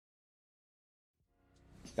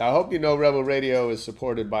I hope you know Rebel Radio is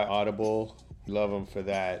supported by Audible. Love them for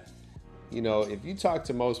that. You know, if you talk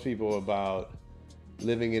to most people about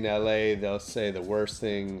living in LA, they'll say the worst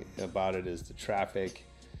thing about it is the traffic.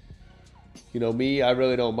 You know, me, I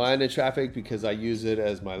really don't mind the traffic because I use it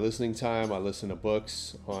as my listening time. I listen to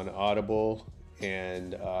books on Audible,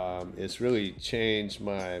 and it's really changed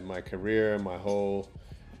my career, my whole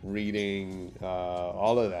reading,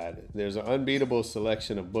 all of that. There's an unbeatable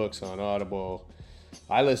selection of books on Audible.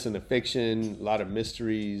 I listen to fiction, a lot of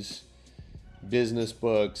mysteries, business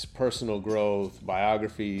books, personal growth,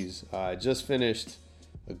 biographies. I just finished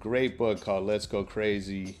a great book called Let's Go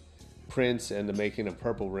Crazy, Prince and the Making of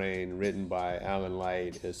Purple Rain, written by Alan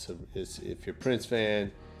Light. It's if you're a Prince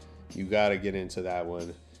fan, you got to get into that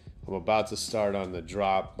one. I'm about to start on The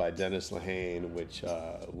Drop by Dennis Lehane, which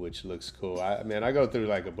looks cool. I go through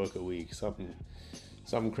like a book a week, something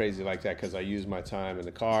crazy like that, because I use my time in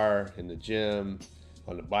the car, in the gym,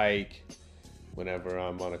 on the bike. Whenever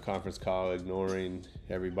I'm on a conference call, ignoring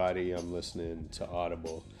everybody, I'm listening to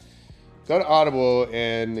Audible. Go to Audible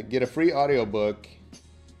and get a free audiobook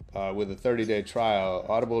with a 30-day trial,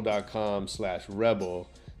 audible.com/rebel.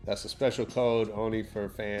 That's a special code only for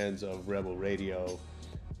fans of Rebel Radio.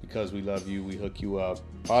 Because we love you, we hook you up.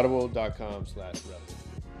 Audible.com/rebel.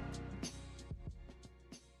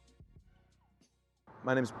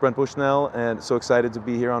 My name is Brent Bushnell, and so excited to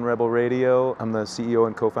be here on Rebel Radio. I'm the CEO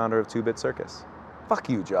and co-founder of 2-Bit Circus. Fuck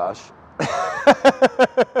you, Josh.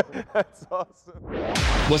 That's awesome.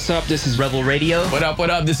 What's up? This is Rebel Radio. What up? What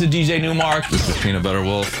up? This is DJ Newmark. This is Peanut Butter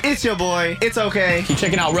Wolf. It's your boy. It's okay. Keep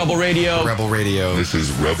checking out Rebel Radio. Rebel Radio. This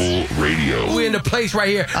is Rebel Radio. We're in the place right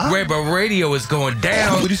here. Rebel Radio is going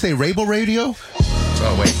down. Would you say Rebel Radio?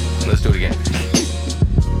 Oh, wait. Let's do it again.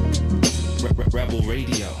 Rebel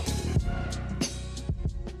Radio.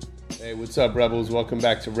 Hey, what's up, Rebels? Welcome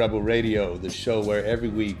back to Rebel Radio, the show where every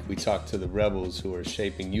week we talk to the rebels who are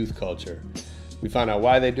shaping youth culture. We find out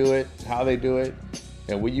why they do it, how they do it,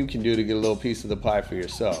 and what you can do to get a little piece of the pie for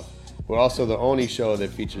yourself. We're also the only show that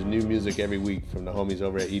features new music every week from the homies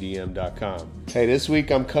over at EDM.com. Hey, this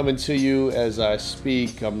week I'm coming to you as I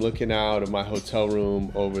speak. I'm looking out of my hotel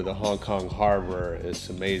room over the Hong Kong harbor. It's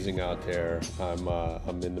amazing out there. I'm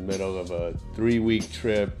in the middle of a 3-week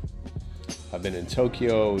trip. I've been in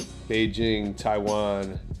Tokyo, Beijing,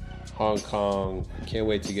 Taiwan, Hong Kong. I can't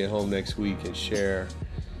wait to get home next week and share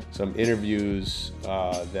some interviews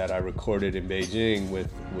that I recorded in Beijing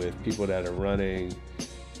with people that are running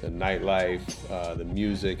the nightlife, the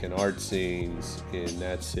music and art scenes in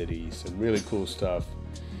that city. Some really cool stuff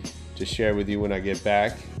to share with you when I get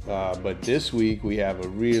back. But this week we have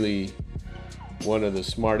one of the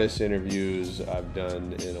smartest interviews I've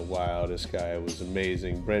done in a while. This guy was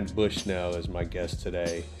amazing. Brent Bushnell is my guest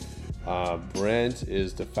today. Brent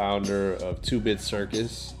is the founder of 2-Bit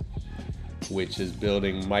Circus, which is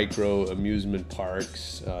building micro amusement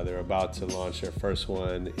parks. They're about to launch their first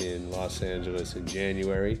one in Los Angeles in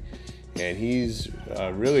January. And he's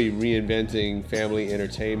really reinventing family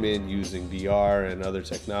entertainment using VR and other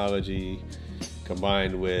technology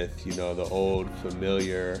combined with, the old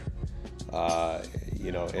familiar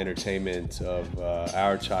entertainment of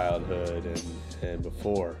our childhood and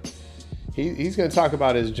before. He's going to talk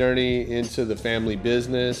about his journey into the family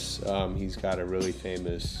business. He's got a really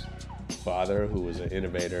famous father who was an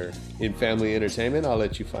innovator in family entertainment. I'll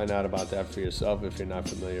let you find out about that for yourself if you're not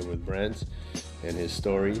familiar with Brent and his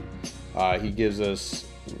story. He gives us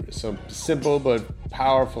some simple but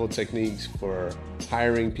powerful techniques for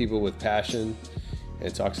hiring people with passion,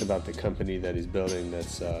 and talks about the company that he's building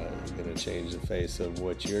that's going to change the face of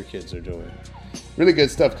what your kids are doing. Really good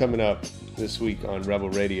stuff coming up this week on Rebel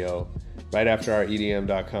Radio, right after our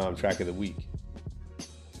EDM.com track of the week.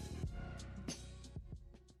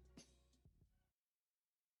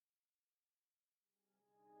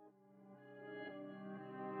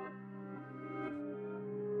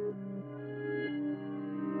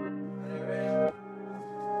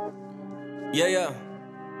 Yeah.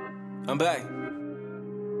 I'm back.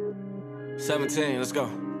 17, let's go.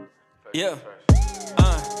 Yeah.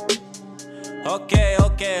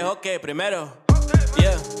 Okay, primero.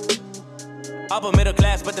 Yeah. Upper middle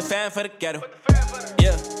class, but the fan for the ghetto.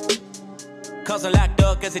 Yeah. Cousin locked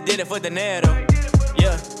up, cause he did it for dinero.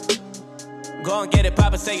 Yeah. Go and get it,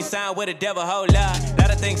 Papa say you signed with the devil, whole lot.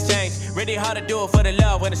 Lot of things change, really hard to do it for the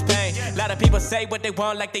love when it's pain. Lot of people say what they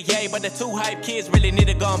want like they yay, but the two hype kids really need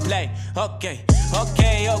to go and play. Okay.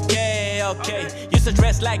 Used to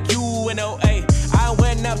dress like you in 08. I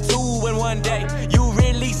went up 2 in one day. You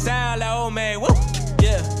really sound like old man, woo.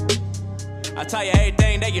 Yeah. I'll tell you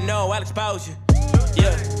everything that you know, I'll expose you.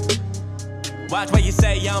 Yeah. Watch what you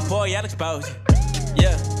say, young boy, I'll expose you.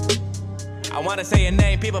 Yeah. I wanna say your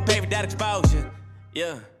name, people pay for that exposure.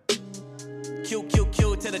 Yeah. Q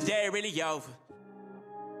till the day really over.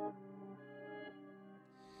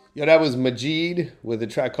 Yo, that was Majid with a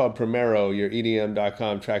track called Primero, your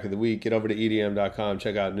EDM.com track of the week. Get over to EDM.com,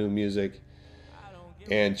 check out new music,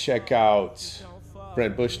 and check out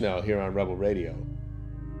Brent Bushnell here on Rebel Radio.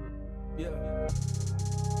 Yeah.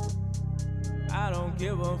 I don't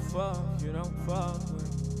give a fuck, you don't fuck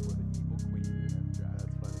with. That's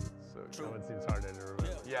funny. So that one seems harder to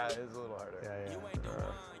remember. Yeah, it is a little harder. Yeah.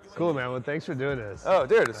 Cool, man. Well, thanks for doing this. Oh,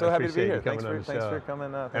 dude, so happy to be appreciate here. you coming Thanks on the for show.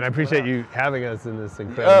 coming up. And I appreciate you having us in this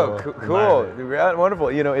incredible cool. environment. Yeah,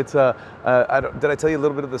 wonderful. You know, it's did I tell you a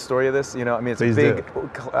little bit of the story of this? You know, I mean, it's Please a big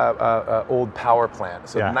old power plant.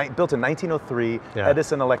 So built in 1903,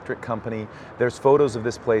 Edison Electric Company. There's photos of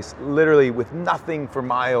this place literally with nothing for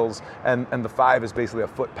miles, and the 5 is basically a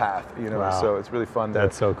footpath. You know, so it's really fun.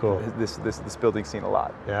 That's so cool. This building's seen a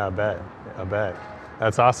lot. Yeah, I bet.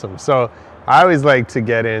 That's awesome. So I always like to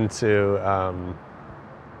get into,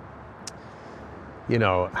 you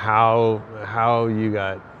know, how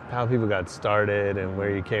people got started and where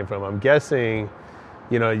you came from. I'm guessing,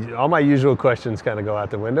 you know, all my usual questions kind of go out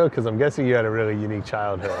the window because I'm guessing you had a really unique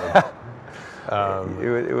childhood.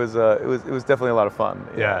 It was definitely a lot of fun.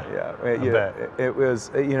 Yeah. I bet. It was,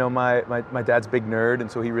 you know, my dad's a big nerd, and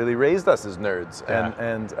so he really raised us as nerds,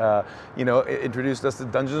 and you know, introduced us to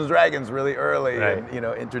Dungeons and Dragons really early, and you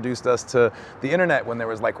know, introduced us to the internet when there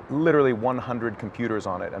was like literally 100 computers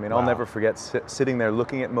on it. I mean, I'll never forget sitting there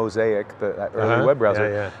looking at Mosaic, that early web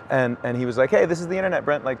browser, and he was like, "Hey, this is the internet,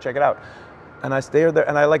 Brent. Like, check it out." And I stayed there,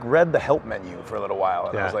 and I like read the help menu for a little while,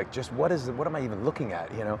 and I was like, "Just what am I even looking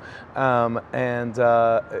at?" You know,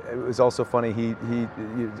 it was also funny. He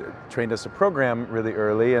trained us to program really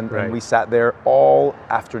early, and we sat there all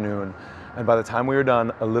afternoon. And by the time we were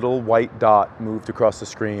done, a little white dot moved across the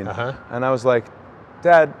screen, and I was like,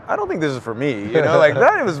 "Dad, I don't think this is for me." You know, like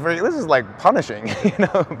that. This is like punishing. You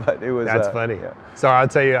know, but it was. That's funny. Yeah. So I'll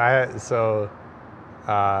tell you,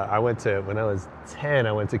 I went to, when I was 10,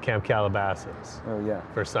 I went to Camp Calabasas. Oh, yeah.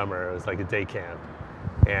 For summer. It was like a day camp.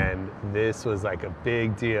 And this was like a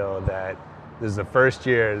big deal that this is the first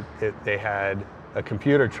year they had a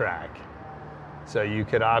computer track. So you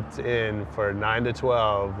could opt in for 9 to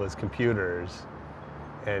 12 was computers,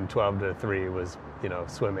 and 12 to 3 was, you know,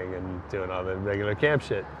 swimming and doing all the regular camp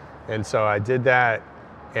shit. And so I did that,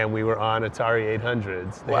 and we were on Atari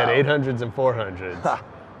 800s. They had 800s and 400s.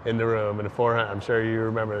 In the room, and the 400, I'm sure you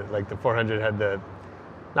remember, like the 400 had the,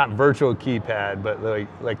 not virtual keypad, but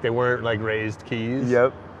like they weren't like raised keys.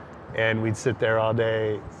 Yep. And we'd sit there all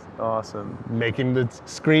day. Awesome. Making the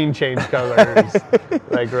screen change colors,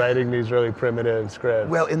 like writing these really primitive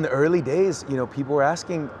scripts. Well, in the early days, you know, people were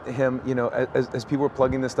asking him, you know, as people were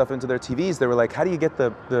plugging this stuff into their TVs, they were like, "How do you get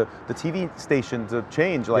the TV station to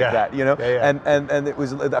change like that?" You know, and it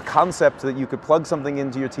was a concept that you could plug something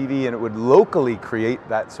into your TV and it would locally create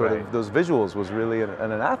that sort of those visuals was really an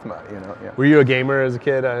anathema. You know. Yeah. Were you a gamer as a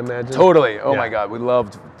kid? I imagine. Totally. Oh my God, we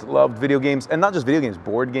loved video games, and not just video games,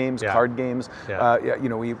 board games, card games. You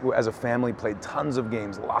know, we as a family played tons of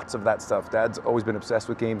games, lots of that stuff. Dad's always been obsessed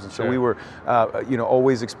with games, and so we were, you know,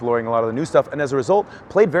 always exploring a lot of the new stuff. And as a result,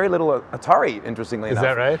 played very little Atari. Interestingly enough. Is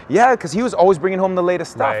that right? Yeah, because he was always bringing home the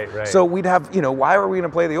latest stuff. Right. So we'd have, you know, why are we going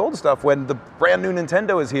to play the old stuff when the brand new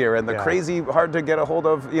Nintendo is here and the crazy hard to get a hold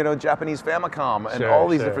of, you know, Japanese Famicom and all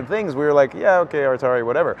these different things? We were like, yeah, okay, Atari,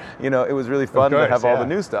 whatever. You know, it was really fun to have all the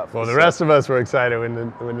new stuff. Well, the rest of us were excited when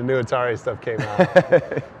the new Atari stuff came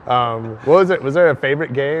out. What was it? Was there a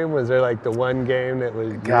favorite game? Was there like the one game that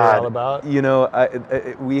you were all about? You know,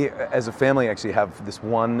 we as a family actually have this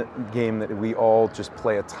one game that we all just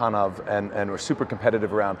play a ton of and we're super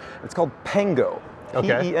competitive around. It's called Pengo.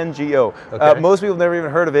 Pengo. Most people have never even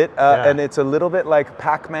heard of it, and it's a little bit like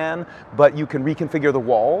Pac-Man, but you can reconfigure the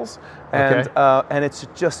walls, and it's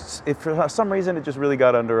just, if for some reason it just really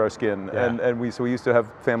got under our skin, and we used to have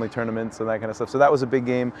family tournaments and that kind of stuff. So that was a big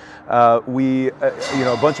game. You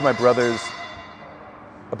know, a bunch of my brothers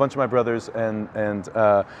and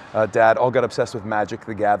Dad all got obsessed with Magic: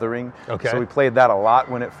 The Gathering. So we played that a lot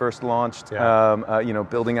when it first launched. You know,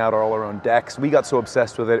 building out all our own decks. We got so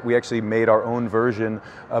obsessed with it, we actually made our own version,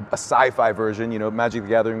 a sci-fi version. You know, Magic: The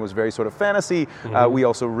Gathering was very sort of fantasy. We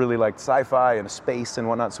also really liked sci-fi and space and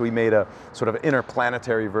whatnot. So we made a sort of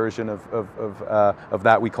interplanetary version of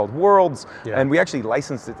that we called Worlds, and we actually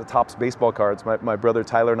licensed it to Topps baseball cards. My brother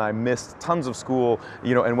Tyler and I missed tons of school,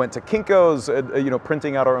 you know, and went to Kinko's, you know,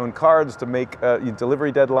 printing out our own cards to make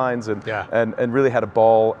delivery deadlines, and really had a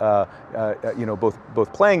ball, you know,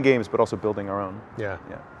 both playing games but also building our own.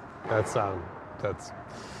 That's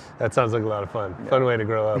That sounds like a lot of fun. Yeah. Fun way to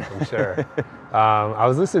grow up, I'm sure. I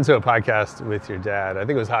was listening to a podcast with your dad. I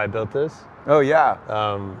think it was How I Built This. Oh, yeah.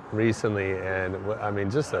 Recently, and I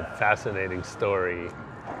mean, just a fascinating story.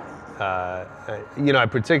 I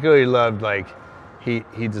particularly loved, like,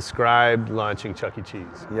 he described launching Chuck E.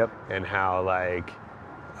 Cheese. Yep. And how, like,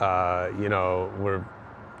 we're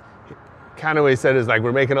kind of what he said is like,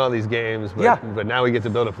 we're making all these games, but now we get to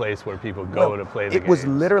build a place where people go to play the games. It was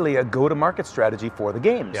literally a go-to-market strategy for the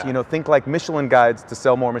games. Yeah. Think like Michelin guides to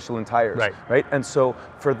sell more Michelin tires. Right? And so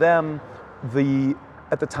for them,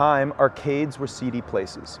 at the time, arcades were seedy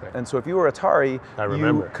places. Right. And so if you were Atari,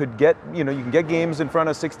 you could get, you can get games in front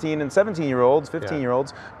of 16 and 17-year-olds,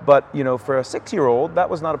 15-year-olds, but, for a 6-year-old, that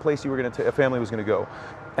was not a place a family was going to go.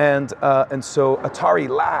 And so Atari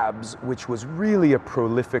Labs, which was really a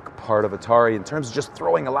prolific part of Atari in terms of just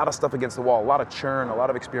throwing a lot of stuff against the wall, a lot of churn, a lot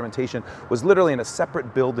of experimentation, was literally in a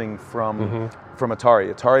separate building from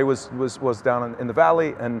Atari. Atari was down in the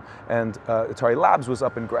valley, and Atari Labs was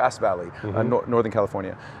up in Grass Valley, Northern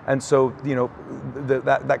California. And so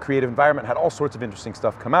that creative environment had all sorts of interesting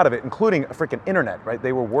stuff come out of it, including a freaking internet. Right?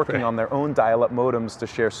 They were working on their own dial-up modems to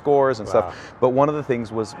share scores and stuff. But one of the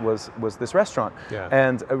things was this restaurant. Yeah.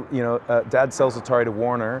 And Dad sells Atari to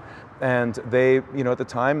Warner, and they, at the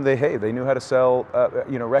time, they knew how to sell,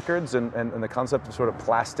 records, and the concept of sort of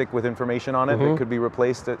plastic with information on it that could be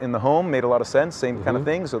replaced in the home made a lot of sense. Same kind of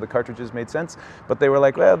thing. So the cartridges made sense, but they were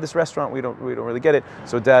like, well, this restaurant, we don't really get it.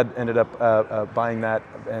 So Dad ended up buying that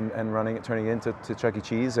and running it, turning it into Chuck E.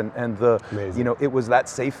 Cheese, and it was that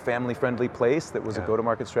safe, family-friendly place that was a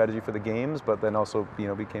go-to-market strategy for the games, but then also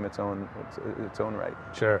became its own right.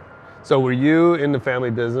 Sure. So were you in the family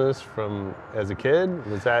business as a kid?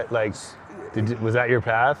 Was that was that your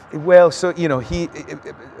path? Well, so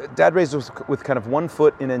Dad raised us with kind of one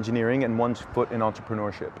foot in engineering and one foot in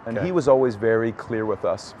entrepreneurship, and he was always very clear with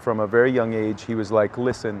us from a very young age. He was like,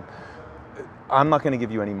 "Listen, I'm not going to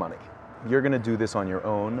give you any money. You're going to do this on your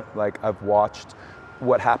own." Like, I've watched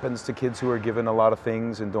what happens to kids who are given a lot of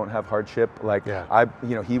things and don't have hardship. Like,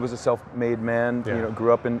 he was a self-made man,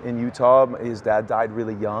 grew up in Utah. His dad died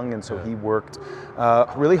really young, and so he worked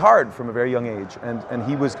really hard from a very young age,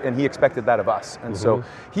 and he expected that of us. And so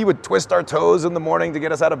he would twist our toes in the morning to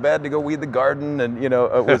get us out of bed to go weed the garden, and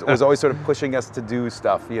was always sort of pushing us to do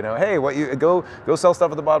stuff. Hey, go sell stuff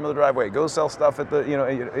at the bottom of the driveway. Go sell stuff at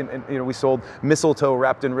the we sold mistletoe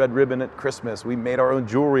wrapped in red ribbon at Christmas. We made our own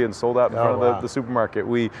jewelry and sold out in front of the supermarket.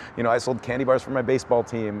 I sold candy bars for my baseball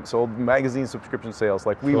team, sold magazine subscription sales.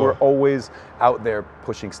 Like, we were always out there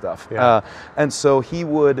pushing stuff. Yeah. And so he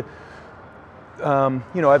would, I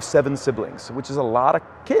have 7 siblings, which is a lot of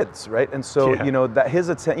kids, right? And so, that his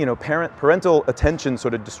parental attention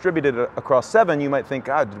sort of distributed across 7, you might think,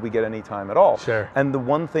 did we get any time at all? Sure. And the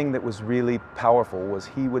one thing that was really powerful was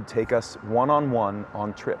he would take us one-on-one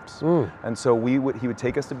on trips. And so he would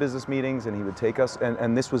take us to business meetings, and he would take us,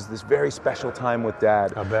 and this was this very special time with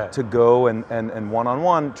Dad to go and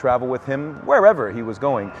one-on-one travel with him wherever he was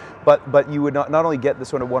going. But you would not only get this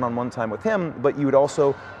sort of one-on-one time with him, but you would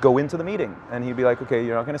also go into the meeting, and he'd be like, okay,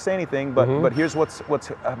 you're not going to say anything, but here's what's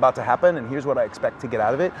about to happen, and here's what I expect to get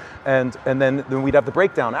out of it, and then we'd have the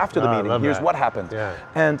breakdown after the meeting. Here's what happened. Yeah.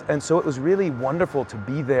 And so it was really wonderful to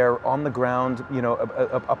be there on the ground,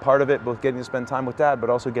 a part of it, both getting to spend time with Dad, but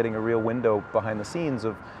also getting a real window behind the scenes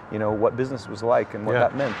of what business was like and what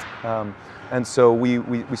that meant. And so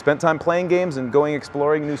we spent time playing games and going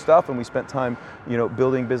exploring new stuff, and we spent time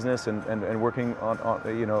building business and working on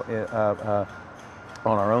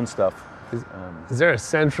our own stuff. Is there a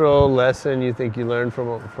central lesson you think you learned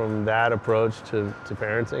from that approach to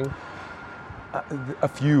parenting? A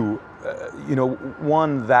few.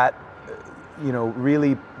 One that,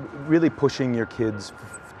 really pushing your kids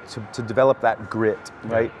to develop that grit,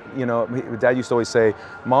 right? Dad used to always say,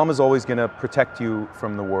 Mom is always going to protect you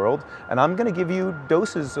from the world, and I'm going to give you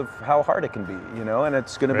doses of how hard it can be, and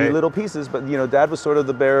it's going to be little pieces, but, Dad was sort of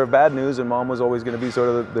the bearer of bad news, and Mom was always going to be sort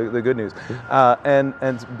of the good news.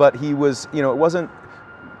 But he was, it wasn't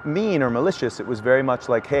mean or malicious. It was very much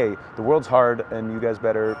like, hey, the world's hard and you guys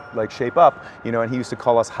better shape up, and he used to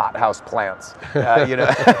call us hothouse plants,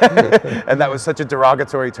 and that was such a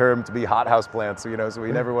derogatory term to be hothouse plants, so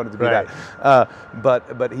we never wanted to be that.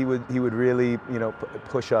 But he would really,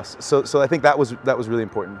 push us. So I think that was really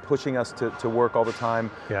important, pushing us to work all the time,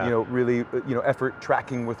 really, effort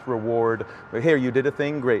tracking with reward. Like, hey, you did a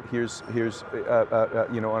thing, great. Here's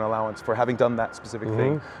an allowance for having done that specific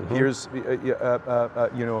thing. Here's,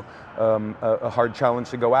 a hard challenge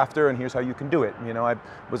to go after, and here's how you can do it. I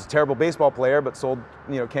was a terrible baseball player, but sold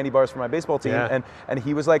candy bars for my baseball team, and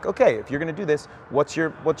he was like, okay, if you're going to do this, what's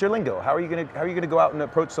your lingo? How are you going to go out and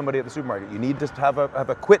approach somebody at the supermarket? You need to have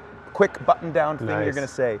a quick button down thing you're going to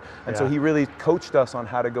say, and so he really coached us on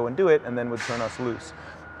how to go and do it, and then would turn us loose.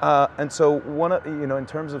 And so in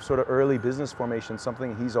terms of sort of early business formation,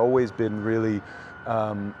 something he's always been really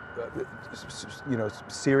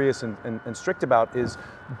serious and strict about is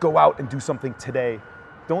go out and do something today.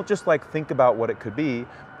 Don't just think about what it could be.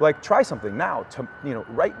 Try something now,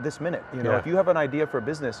 right this minute. If you have an idea for a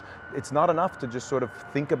business, it's not enough to just sort of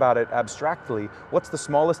think about it abstractly. What's the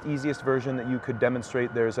smallest, easiest version that you could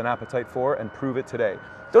demonstrate there's an appetite for, and prove it today?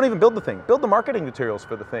 Don't even build the thing. Build the marketing materials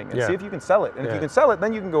for the thing and see if you can sell it. And if you can sell it,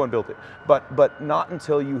 then you can go and build it. But not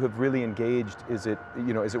until you have really engaged is it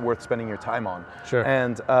worth spending your time on. Sure.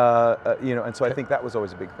 And and so I think that was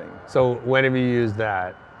always a big thing. So when have you used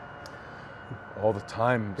that? All the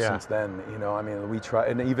time since then, we try,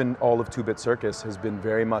 and even all of 2-Bit Circus has been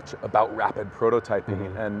very much about rapid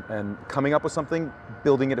prototyping and coming up with something,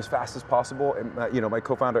 building it as fast as possible. And, my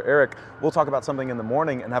co-founder Eric will talk about something in the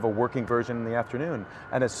morning and have a working version in the afternoon,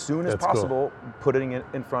 and as soon as possible, putting it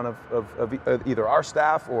in front of either our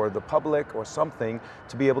staff or the public or something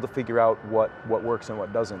to be able to figure out what works and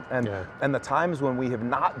what doesn't. And the times when we have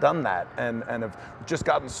not done that and have just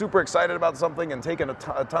gotten super excited about something and taken a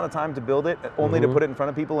ton of time to build it, only to put it in front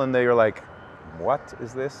of people and they are like, what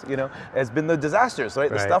is this? Has been the disasters, right?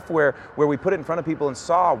 The stuff where we put it in front of people and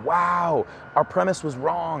saw, wow, our premise was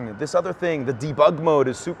wrong. This other thing, the debug mode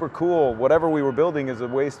is super cool. Whatever we were building was a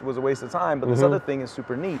waste of time, but this other thing is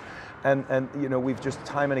super neat. And we've just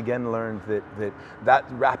time and again learned that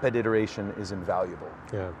rapid iteration is invaluable.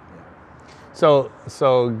 Yeah.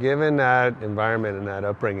 So given that environment and that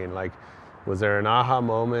upbringing, was there an aha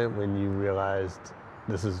moment when you realized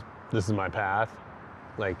this is my path?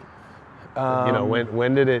 When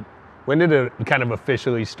did it kind of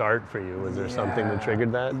officially start for you? Was there something that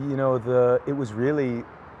triggered that? It was really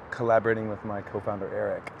collaborating with my co-founder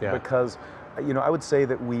Eric, because I would say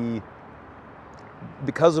that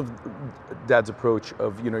because of Dad's approach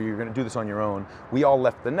of you're going to do this on your own, we all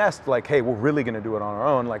left the nest hey, we're really going to do it on our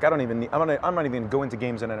own. I'm not even going to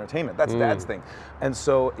games and entertainment. That's Dad's thing. And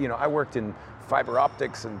so I worked in fiber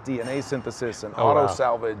optics and DNA synthesis and auto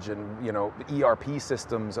salvage and ERP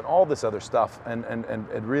systems and all this other stuff,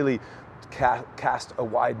 and really cast a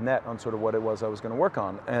wide net on sort of what it was I was going to work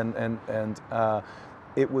on. And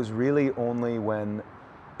it was really only when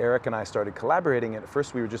Eric and I started collaborating. At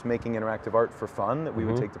first, we were just making interactive art for fun that we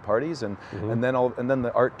would take to parties, and then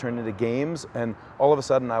the art turned into games. And all of a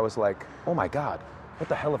sudden, I was like, oh my God, what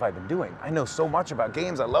the hell have I been doing? I know so much about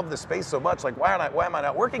games. I love this space so much. Why am I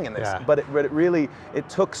not working in this? Yeah. But it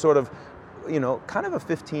took sort of, kind of a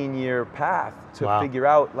 15-year path to figure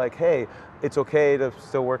out hey, it's okay to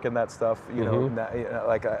still work in that stuff.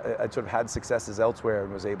 I sort of had successes elsewhere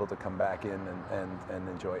and was able to come back in and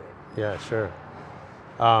enjoy it. Yeah, sure.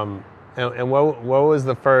 And what was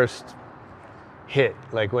the first hit?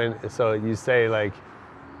 So you say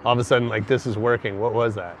all of a sudden this is working. What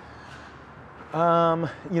was that?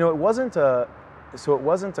 It wasn't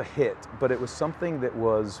a hit, but it was something that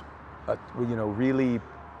was, really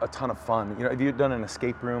a ton of fun. Have you done an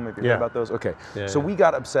escape room? Have you heard about those? Okay. Yeah, so we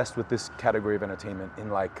got obsessed with this category of entertainment in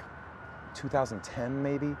 2010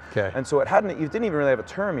 maybe. Okay. And so it didn't even really have a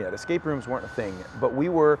term yet. Escape rooms weren't a thing, but we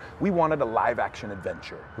wanted a live action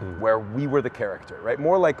adventure where we were the character, right?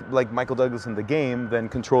 More like Michael Douglas in The Game than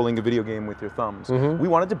controlling a video game with your thumbs. We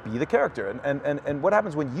wanted to be the character. And what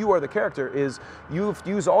happens when you are the character is you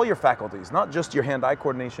use all your faculties, not just your hand-eye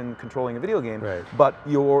coordination controlling a video game, but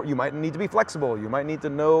you might need to be flexible. You might need to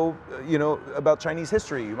know, about Chinese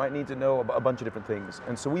history. You might need to know a bunch of different things.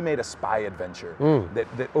 And so we made a spy adventure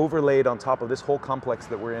that overlaid on top of this whole complex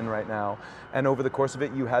that we're in right now. And over the course of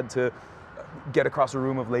it, you had to get across a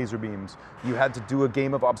room of laser beams. You had to do a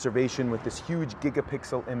game of observation with this huge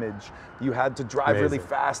gigapixel image. You had to drive really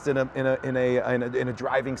fast in a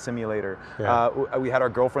driving simulator. Yeah. We had our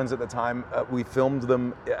girlfriends at the time. We filmed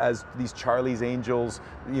them as these Charlie's Angels,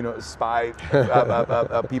 spy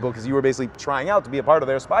people, because you were basically trying out to be a part of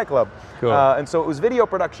their spy club. Cool. And so it was video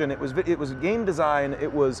production. It was game design.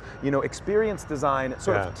 It was experience design. It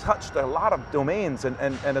sort of touched a lot of domains. And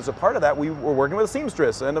as a part of that, we were working with a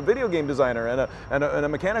seamstress and a video game designer and a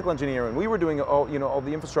mechanical engineer, and we were doing all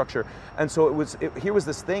the infrastructure. And so here was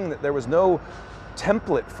this thing that there was no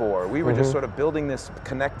template for. We were just sort of building this,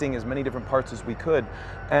 connecting as many different parts as we could.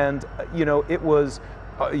 And it was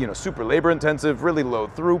super labor intensive, really low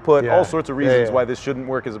throughput, all sorts of reasons why this shouldn't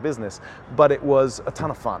work as a business. But it was a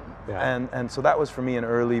ton of fun. Yeah. And so that was for me an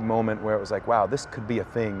early moment where it was like, wow, this could be a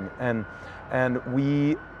thing. And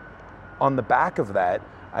we, on the back of that,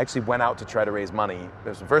 I actually went out to try to raise money. It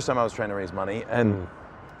was the first time I was trying to raise money, and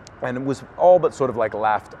it was all but sort of like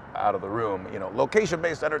laughed out of the room.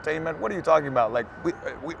 Location-based entertainment. What are you talking about? Like we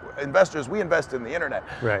investors, we invest in the internet.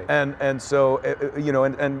 Right. And so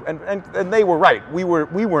and they were right. We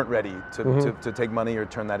weren't ready to take money or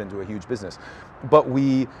turn that into a huge business,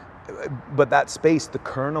 but that space, the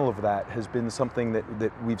kernel of that, has been something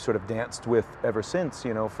that we've sort of danced with ever since,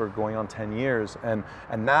 for going on 10 years. And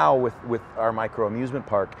now with our micro amusement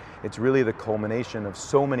park, it's really the culmination of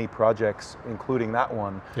so many projects, including that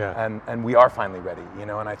one. Yeah. And we are finally ready,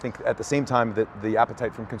 And I think at the same time that the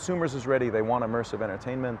appetite from consumers is ready, they want immersive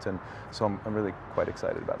entertainment. And so I'm really quite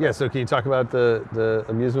excited about that. Yeah, so can you talk about the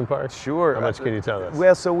amusement park? Sure. How much can you tell us?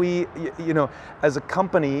 Well, so we, as a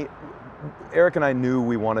company, Eric and I knew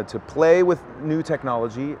we wanted to play with new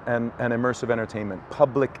technology and immersive entertainment,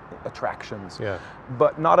 public attractions,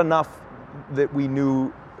 but not enough that we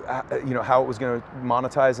knew how it was going to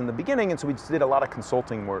monetize in the beginning, and so we just did a lot of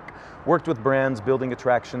consulting work. Worked with brands building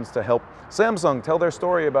attractions to help Samsung tell their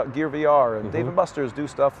story about Gear VR, and Dave & Buster's do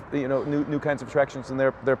stuff, new kinds of attractions in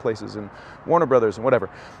their places, and Warner Brothers and whatever.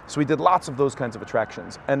 So we did lots of those kinds of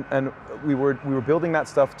attractions, and we were building that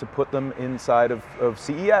stuff to put them inside of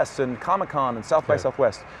CES and Comic-Con and South by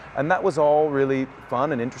Southwest, and that was all really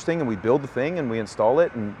fun and interesting. And we build the thing and we install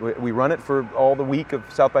it and we run it for all the week of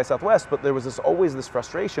South by Southwest. But there was always this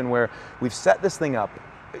frustration where we've set this thing up,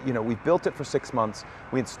 we've built it for 6 months,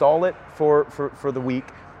 we install it for the week,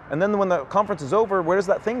 and then when the conference is over, where does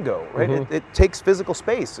that thing go, right? It takes physical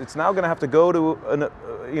space. It's now going to have to go to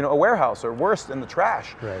a warehouse, or worse, in the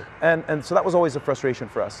trash. Right. And so that was always a frustration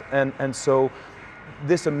for us. And so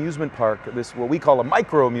this amusement park, this what we call a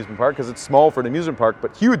micro amusement park, because it's small for an amusement park,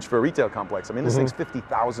 but huge for a retail complex. I mean, this thing's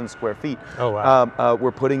 50,000 square feet. Oh, wow.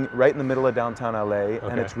 We're putting right in the middle of downtown LA,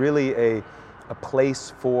 and it's really a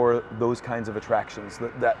place for those kinds of attractions,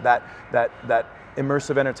 that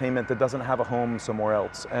immersive entertainment that doesn't have a home somewhere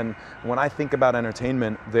else. And when I think about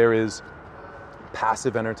entertainment, there is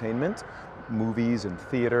passive entertainment, movies and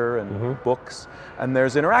theater and books, and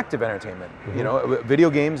there's interactive entertainment. Video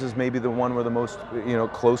games is maybe the one we're the most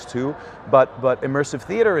close to, but immersive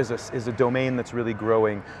theater is a domain that's really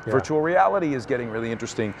growing. Virtual reality is getting really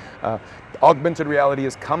interesting. Augmented reality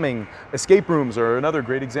is coming. Escape rooms are another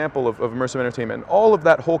great example of immersive entertainment. And all of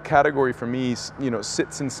that whole category for me,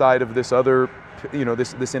 sits inside of this other,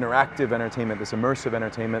 this interactive entertainment, this immersive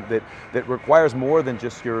entertainment that requires more than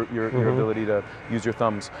just your ability to use your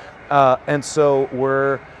thumbs. And so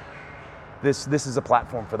this is a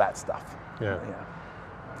platform for that stuff. Yeah.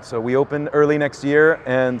 So we open early next year,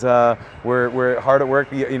 and we're hard at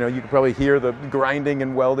work. You can probably hear the grinding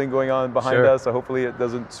and welding going on behind us. So hopefully it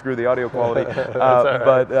doesn't screw the audio quality.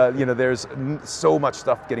 But there's so much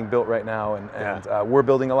stuff getting built right now, and we're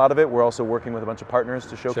building a lot of it. We're also working with a bunch of partners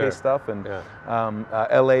to showcase stuff, and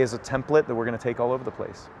LA is a template that we're going to take all over the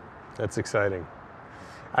place. That's exciting.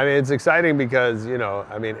 I mean, it's exciting because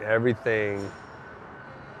everything.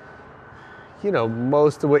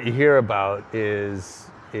 Most of what you hear about is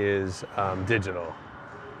digital,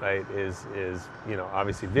 right? Is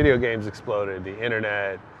obviously video games exploded, the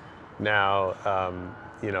internet. Now,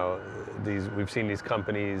 we've seen these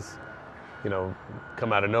companies,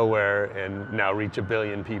 come out of nowhere and now reach 1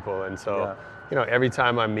 billion people. And so, every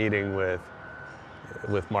time I'm meeting with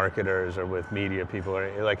marketers or with media people,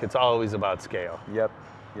 it's always about scale. Yep.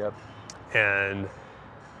 And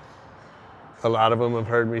a lot of them have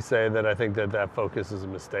heard me say that I think that focus is a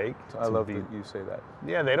mistake. I love that you say that.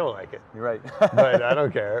 Yeah, they don't like it. You're right. But I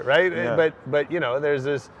don't care, right? Yeah. But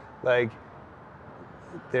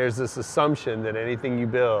there's this assumption that anything you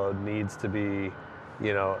build needs to be,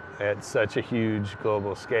 at such a huge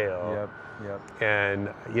global scale. Yep. And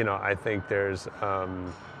I think there's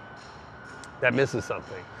that misses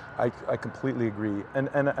something. I completely agree. And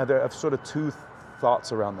I have sort of two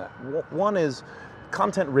thoughts around that. One is,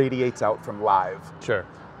 content radiates out from live. Sure.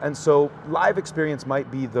 And so live experience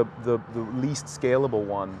might be the least scalable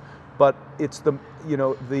one, but it's the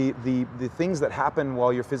things that happen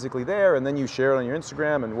while you're physically there, and then you share it on your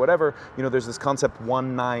Instagram and whatever. There's this concept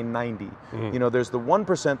 1-9-90. There's the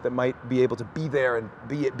 1% that might be able to be there and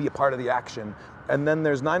be a part of the action, and then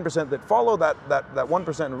there's 9% that follow that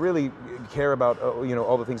 1% and really care about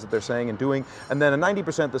all the things that they're saying and doing, and then a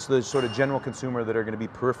 90% that's the sort of general consumer that are going to be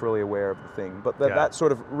peripherally aware of the thing. But that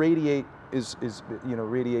sort of radiation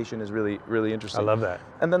is really, really interesting. I love that.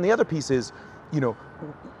 And then the other piece is,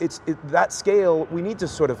 that scale. We need to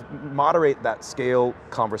sort of moderate that scale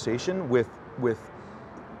conversation with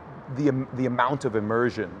the amount of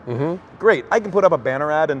immersion. Great, I can put up a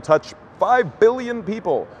banner ad and touch 5 billion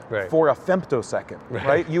people for a femtosecond,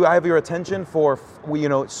 right? You have your attention for,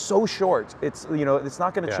 it's so short. It's it's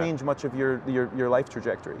not going to change much of your life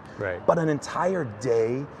trajectory. Right. But an entire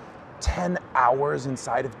day, 10 hours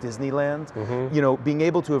inside of Disneyland, being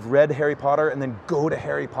able to have read Harry Potter and then go to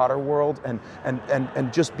Harry Potter World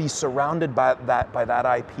and just be surrounded by that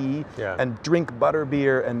IP and drink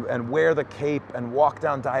butterbeer and wear the cape and walk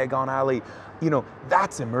down Diagon Alley.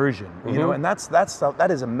 That's immersion, and that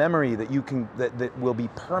is a memory that will be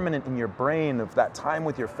permanent in your brain of that time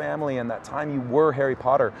with your family and that time you were Harry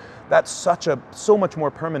Potter. That's so much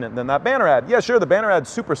more permanent than that banner ad. Yeah, sure, the banner ad's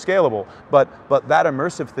super scalable, but that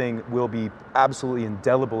immersive thing will be absolutely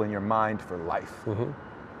indelible in your mind for life.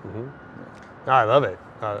 I love it.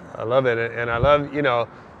 I love it, and I love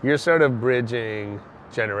you're sort of bridging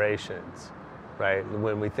generations, right?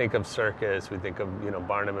 When we think of circus, we think of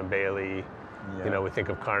Barnum and Bailey. We think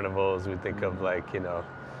of carnivals, we think of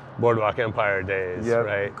Boardwalk Empire days,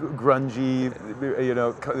 right? Grungy,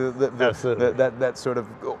 that sort of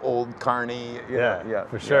old carny.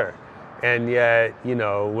 For sure. And yet,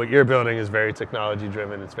 what you're building is very technology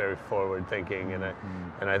driven. It's very forward thinking,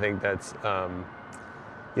 and I think that's,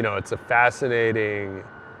 it's a fascinating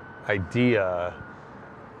idea,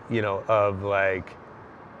 of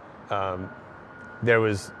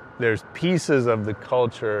there's pieces of the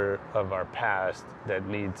culture of our past that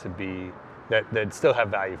need to be that still have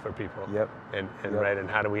value for people. And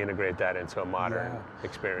how do we integrate that into a modern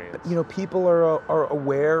experience? People are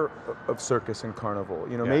aware of circus and carnival.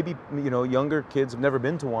 Maybe younger kids have never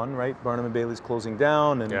been to one, right? Barnum and Bailey's closing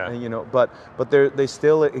down, and but they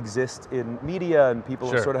still exist in media, and people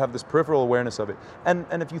sort of have this peripheral awareness of it.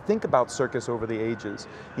 And if you think about circus over the ages,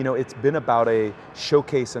 it's been about a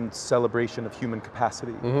showcase and celebration of human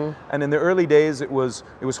capacity. And in the early days, it was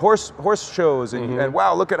horse shows, and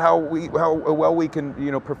wow, look at how well we can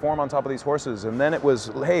perform on top of these horses. And then it was,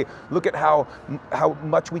 hey, look at how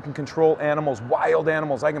much we can control animals, wild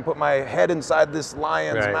animals. I can put my head inside this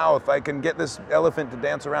lion's mouth. I can get this elephant to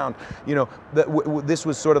dance around. This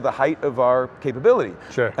was sort of the height of our capability.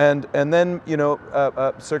 Sure. And then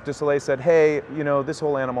Cirque du Soleil said, hey, this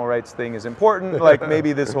whole animal rights thing is important. Like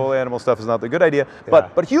maybe this whole animal stuff is not the good idea.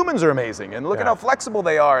 But humans are amazing, and look at how flexible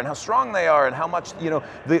they are, and how strong they are, and how much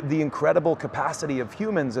the incredible capacity of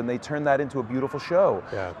humans, and they turn that into a beautiful show.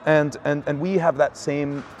 And we have that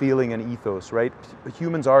same feeling and ethos, right?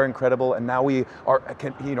 Humans are incredible, and now we are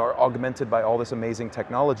augmented by all this amazing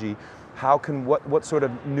technology. What sort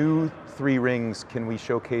of new 3 rings can we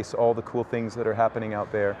showcase all the cool things that are happening out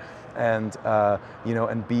there, and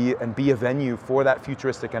be a venue for that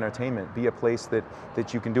futuristic entertainment, be a place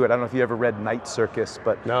that you can do it. I don't know if you ever read Night Circus,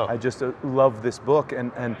 but no. I just love this book,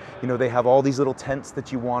 and they have all these little tents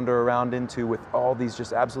that you wander around into with all these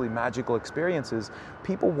just absolutely magical experiences.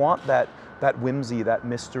 People want that whimsy, that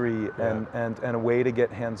mystery, and a way to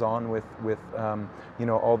get hands-on with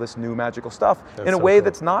all this new magical stuff in a way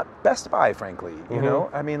that's not Best Buy, frankly.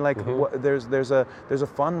 I mean, there's a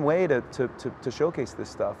fun way to showcase this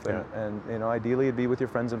stuff, and ideally it'd be with your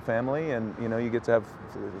friends and family, and you get to have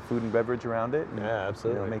food and beverage around it, and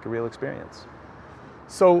absolutely make a real experience.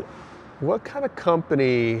 So, what kind of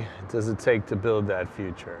company does it take to build that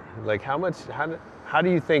future? Like, how do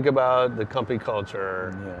you think about the company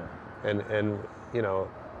culture? And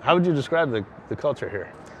how would you describe the culture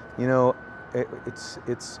here?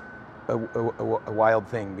 It's a wild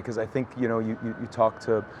thing, because I think you talk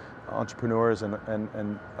to entrepreneurs,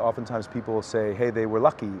 and oftentimes people will say, hey, they were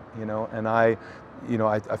lucky, and I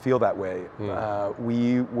feel that way.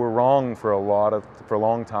 We were wrong for a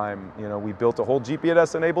long time. We built a whole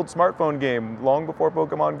GPS-enabled smartphone game long before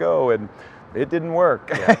Pokemon Go, and it didn't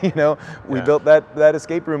work. We built that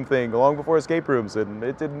escape room thing long before escape rooms, and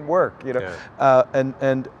it didn't work.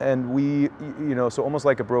 And we, so almost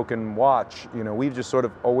like a broken watch. We've just sort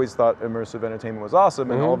of always thought immersive entertainment was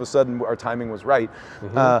awesome, and all of a sudden our timing was right.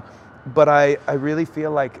 But I really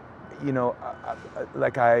feel like,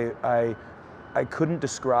 I couldn't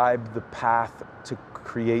describe the path to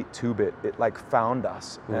create Two-Bit. It found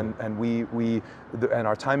us, and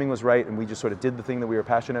our timing was right, and we just sort of did the thing that we were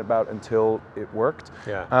passionate about until it worked.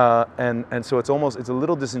 And so it's a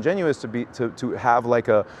little disingenuous to have like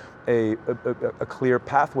a clear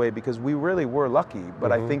pathway, because we really were lucky.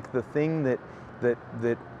 But I think the thing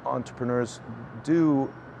that entrepreneurs do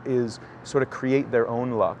is sort of create their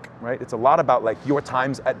own luck, right? It's a lot about like your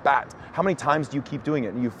times at bat. How many times do you keep doing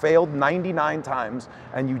it? And you failed 99 times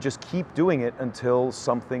and you just keep doing it until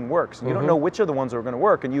something works. And you don't know which of the ones are going to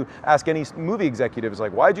work. And you ask any movie executives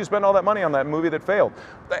like, why'd you spend all that money on that movie that failed?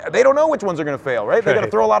 They don't know which ones are going to fail, right? They got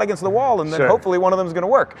to throw a lot against the wall and then hopefully one of them is going to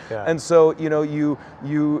work. Yeah. And so,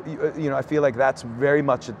 I feel like that's very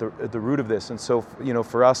much at the root of this. And so,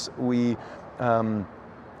 for us, we, I'm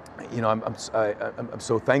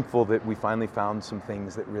so thankful that we finally found some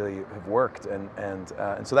things that really have worked, and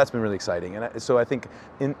so that's been really exciting. And so I think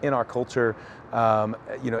in our culture,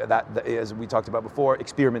 that as we talked about before,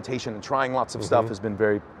 experimentation and trying lots of stuff has been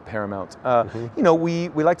very paramount.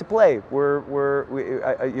 We like to play.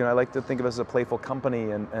 I like to think of us as a playful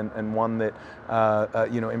company and one that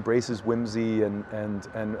embraces whimsy and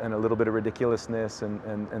a little bit of ridiculousness,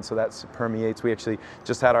 and so that permeates. We actually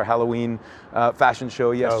just had our Halloween fashion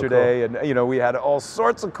show yesterday, and we had all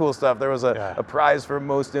sorts of cool stuff. There was a prize for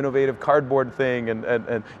most innovative cardboard thing,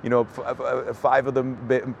 and 5 of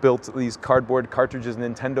them built these cardboard cartridges,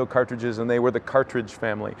 Nintendo cartridges, and they were the cartridge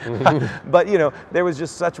family. But there was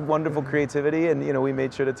just such wonderful creativity, and we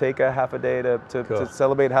made sure to take a half a day to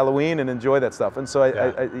celebrate Halloween and enjoy that stuff. And so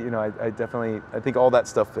I think all that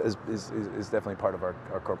stuff is definitely part of our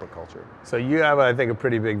corporate culture. So you have, I think, a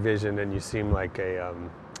pretty big vision, and you seem like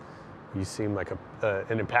an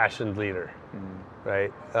impassioned leader,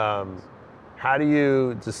 right? How do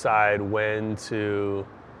you decide when to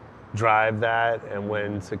drive that and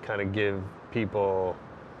when to kind of give people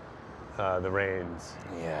the reins?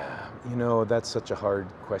 Yeah, that's such a hard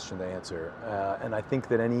question to answer, and I think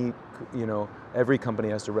that every company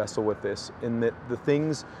has to wrestle with this, in that the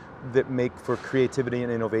things that make for creativity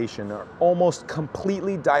and innovation are almost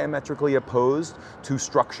completely diametrically opposed to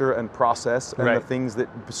structure and process, and the things that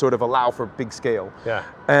sort of allow for big scale. Yeah.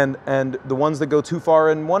 And the ones that go too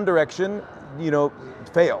far in one direction,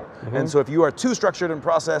 fail. And so if you are too structured and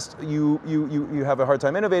processed, you have a hard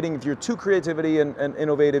time innovating. If you're too creativity and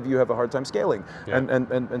innovative, you have a hard time scaling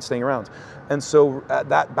and staying around. And so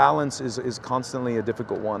that balance is constantly a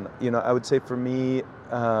difficult one. I would say for me,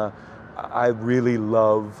 I really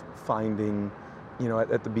love finding,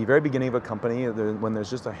 at the very beginning of a company, when there's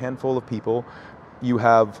just a handful of people, you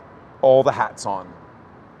have all the hats on.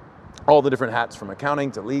 All the different hats, from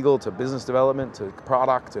accounting to legal to business development to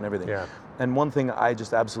product and everything. Yeah. And one thing I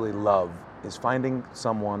just absolutely love is finding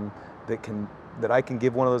someone that I can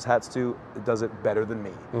give one of those hats to that does it better than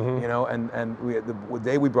me. And the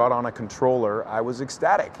day we brought on a controller, I was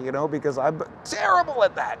ecstatic, because I'm terrible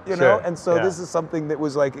at that, and so this is something that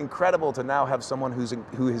was like incredible to now have someone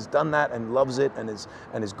who has done that and loves it and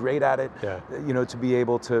is great at it, to be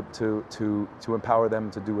able to empower them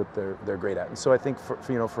to do what they're great at. And so I think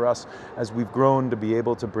for us, as we've grown, to be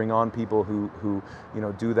able to bring on people who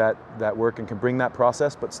do that work and can bring that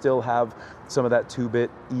process but still have some of that 2-bit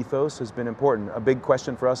ethos has been important. A big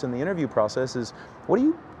question for us in the interview process is, what do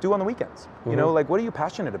you do on the weekends? What are you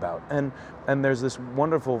passionate about? And there's this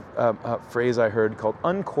wonderful phrase I heard called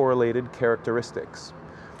uncorrelated characteristics.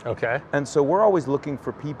 Okay. And so we're always looking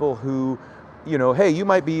for people who, hey, you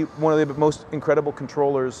might be one of the most incredible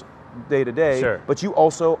controllers day to day, but you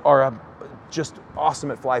also are just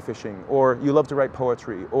awesome at fly fishing, or you love to write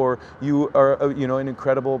poetry, or you are an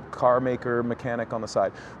incredible car maker, mechanic on the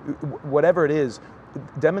side. Whatever it is,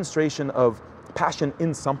 demonstration of passion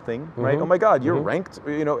in something, right? Oh my God, you're ranked.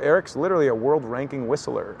 Eric's literally a world ranking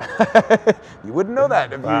whistler. You wouldn't know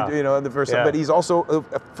that if you the first time. But he's also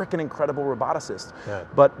a freaking incredible roboticist. Yeah.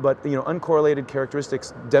 But uncorrelated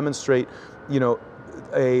characteristics demonstrate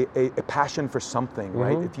a passion for something,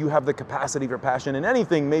 right? If you have the capacity for passion in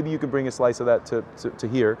anything, maybe you could bring a slice of that to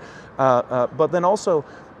here. But then also,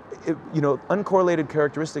 uncorrelated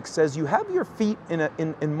characteristics says you have your feet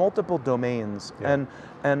in multiple domains,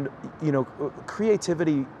 and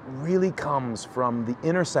creativity really comes from the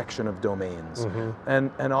intersection of domains,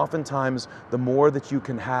 and oftentimes the more that you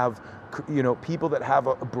can have people that have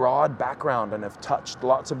a broad background and have touched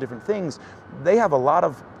lots of different things, they have a lot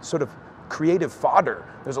of sort of creative fodder.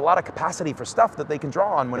 There's a lot of capacity for stuff that they can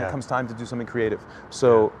draw on when it comes time to do something creative.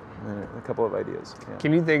 So a couple of ideas. Yeah.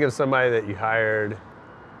 Can you think of somebody that you hired,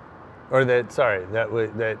 or that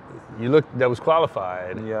was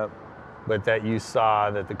qualified, but that you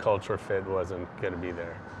saw that the culture fit wasn't going to be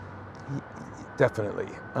there? Definitely.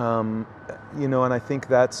 And I think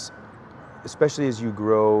that's, especially as you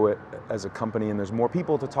grow as a company and there's more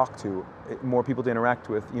people to talk to, more people to interact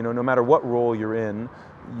with. You know, no matter what role you're in,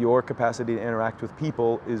 your capacity to interact with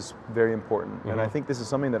people is very important. And I think this is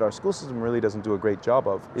something that our school system really doesn't do a great job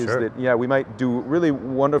of, is that, yeah, we might do really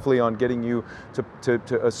wonderfully on getting you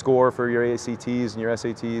to a score for your ACTs and your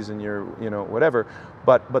SATs and your, you know, whatever,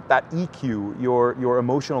 but that EQ, your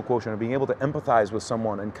emotional quotient of being able to empathize with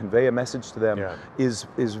someone and convey a message to them is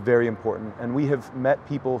very important. And we have met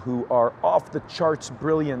people who are off the charts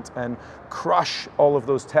brilliant and crush all of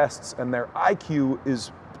those tests, and their IQ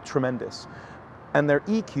is tremendous, and their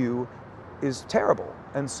EQ is terrible.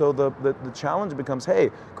 And so the challenge becomes,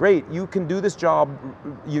 hey, great, you can do this job,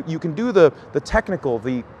 you can do the technical,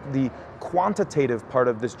 the quantitative part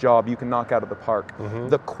of this job you can knock out of the park.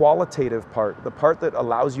 The qualitative part, the part that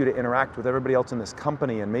allows you to interact with everybody else in this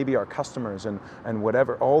company and maybe our customers and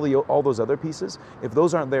whatever, all those other pieces, if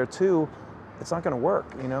those aren't there too, it's not going to work,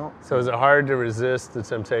 you know? So is it hard to resist the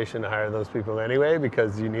temptation to hire those people anyway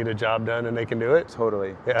because you need a job done and they can do it?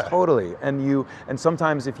 Totally, yeah. Totally. And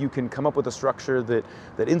sometimes if you can come up with a structure that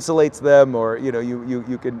insulates them, or you know,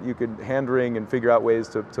 you can hand wring and figure out ways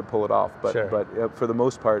to pull it off. But for the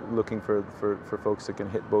most part, looking for folks that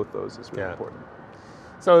can hit both those is really important.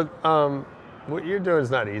 So what you're doing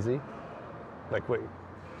is not easy. Like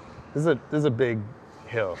this is a big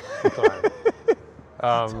hill to climb.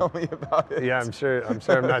 Tell me about it. Yeah, I'm sure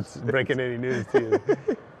I'm not breaking any news to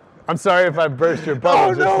you. I'm sorry if I burst your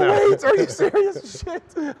bubble just now. Oh, no, wait, are you serious? Shit.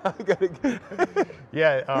 I gotta get...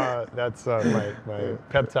 Yeah, that's my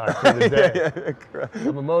pep talk for the day.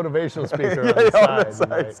 I'm a motivational speaker on the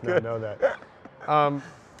side. You might not know that.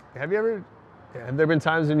 Have there been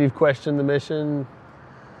times when you've questioned the mission?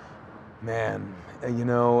 Man, you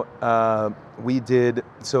know, we did,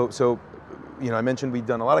 so you know, I mentioned we'd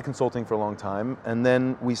done a lot of consulting for a long time, and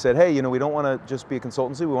then we said, hey, you know, we don't want to just be a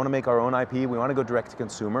consultancy, we want to make our own IP, we want to go direct to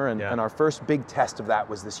consumer, and our first big test of that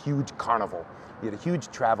was this huge carnival. We had a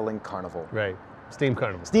huge traveling carnival. Right. Steam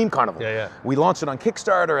Carnival. Steam Carnival. Yeah. We launched it on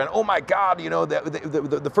Kickstarter, and oh my God, you know,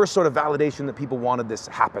 the first sort of validation that people wanted this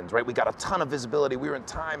happened, right? We got a ton of visibility. We were in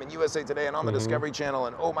Time and USA Today and on the Discovery Channel,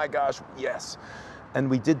 and oh my gosh, yes. And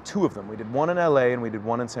we did two of them. We did one in LA and we did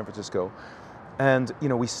one in San Francisco. And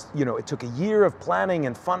it took a year of planning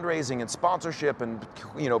and fundraising and sponsorship and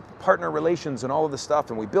partner relations and all of this stuff.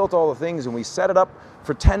 And we built all the things and we set it up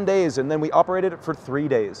for 10 days and then we operated it for 3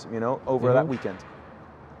 days, over that weekend.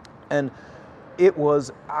 And it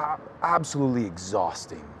was absolutely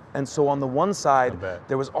exhausting. And so on the one side,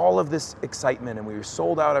 there was all of this excitement and we were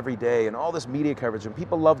sold out every day and all this media coverage and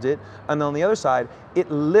people loved it. And on the other side, it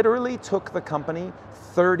literally took the company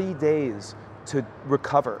 30 days to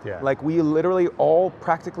recover. Like we literally all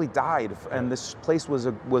practically died, and this place was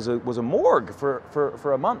a morgue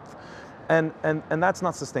for a month, and that's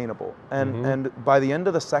not sustainable. And by the end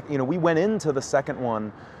of the second, we went into the second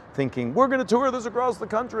one thinking we're going to tour this across the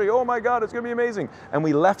country. Oh my God, it's going to be amazing. And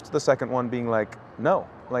we left the second one being like, no,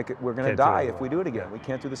 like we're going to die if we do it again. We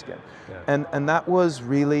can't do this again. And that was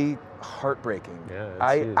really heartbreaking.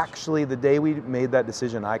 Actually, the day we made that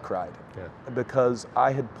decision, I cried because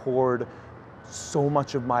I had poured so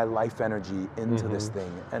much of my life energy into this thing,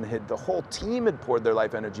 and the whole team had poured their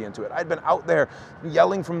life energy into it. I'd been out there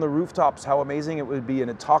yelling from the rooftops how amazing it would be, and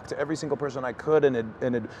had talked to every single person I could, and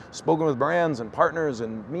had spoken with brands and partners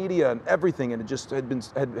and media and everything, and it just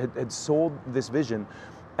had sold this vision.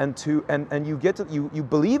 And you get to you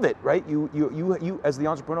believe it, right? You as the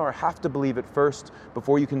entrepreneur have to believe it first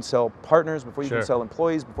before you can sell partners, before you can sell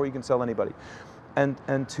employees, before you can sell anybody. And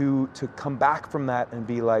to come back from that and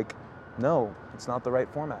be like, no, it's not the right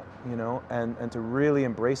format, and to really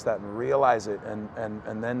embrace that and realize it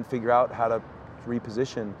and then figure out how to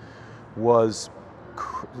reposition was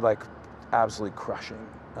like absolutely crushing.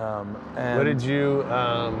 And what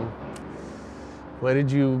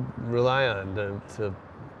did you rely on to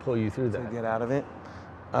pull you through that? To get out of it?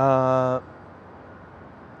 I've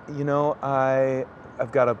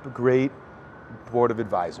got a great board of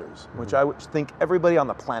advisors, which I think everybody on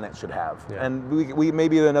the planet should have. And we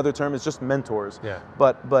maybe another term is just mentors.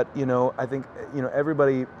 But I think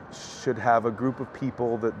everybody should have a group of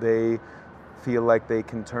people that they feel like they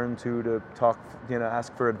can turn to talk,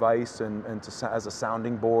 ask for advice and as a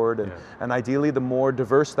sounding board, and ideally the more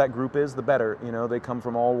diverse that group is, the better. They come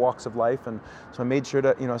from all walks of life, and so I made sure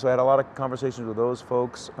to so I had a lot of conversations with those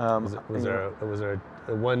folks. Was there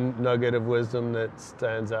one nugget of wisdom that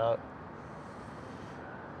stands out?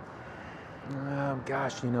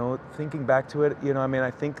 Gosh, thinking back to it,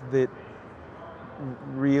 I think that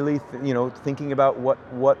really, thinking about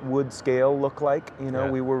what would scale look like,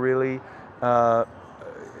 we were really,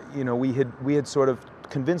 we had sort of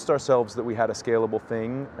convinced ourselves that we had a scalable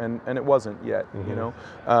thing, and it wasn't yet,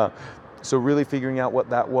 So really figuring out what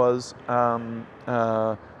that was.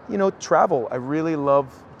 Travel. I really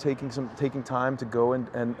love taking time to go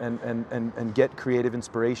and get creative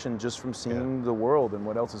inspiration just from seeing the world and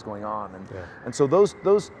what else is going on. And so those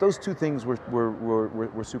two things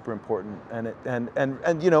were super important. And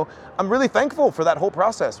I'm really thankful for that whole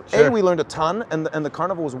process. Sure. We learned a ton, and the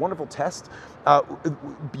carnival was a wonderful test.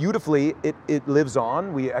 Beautifully, it lives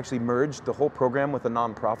on. We actually merged the whole program with a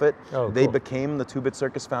nonprofit. They became the 2-Bit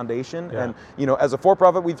Circus Foundation. And as a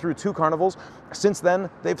for-profit, we threw 2 carnivals. Since then,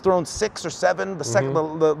 they've thrown 6 or 7.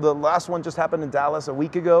 The last one just happened in Dallas a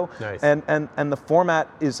week ago. Nice. And the format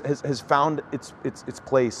has found its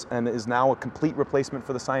place and is now a complete replacement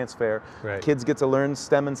for the science fair. Right. Kids get to learn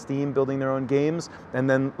STEM and STEAM, building their own games, and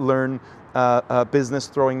then learn business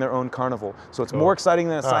throwing their own carnival. So it's more exciting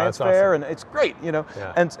than a science fair, and it's great,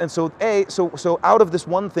 Yeah. And so out of this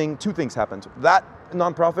one thing, 2 things happened. That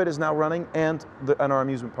nonprofit is now running, and our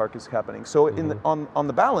amusement park is happening. So on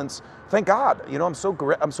the balance, thank God. I'm so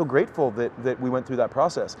grateful that we went through that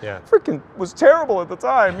process. Yeah. Freaking was terrible at the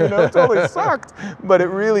time. It totally sucked. But it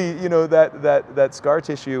really, that scar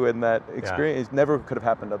tissue and that experience never could have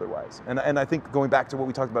happened otherwise. And I think going back to what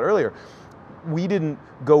we talked about earlier, we didn't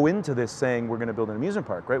go into this saying we're going to build an amusement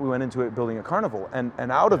park, right? We went into it building a carnival, and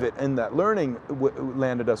out of it, and that learning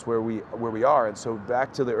landed us where we are. And so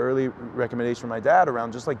back to the early recommendation from my dad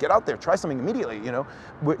around just like get out there, try something immediately.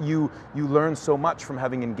 You learn so much from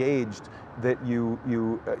having engaged that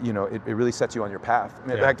it really sets you on your path.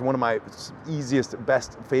 In fact, one of my easiest,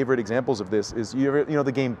 best, favorite examples of this is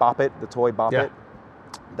the game Bop It, the toy Bop It.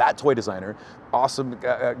 That toy designer, awesome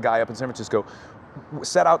guy up in San Francisco,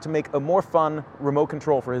 set out to make a more fun remote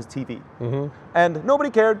control for his TV. And nobody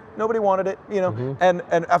cared, nobody wanted it, and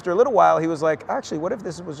after a little while he was like, actually, what if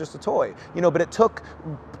this was just a toy? But it took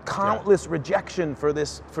countless rejection for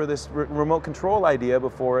this remote control idea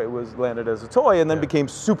before it was landed as a toy, and then became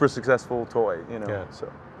super successful toy,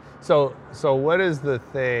 So what is the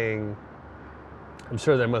thing, I'm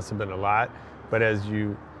sure there must have been a lot, but as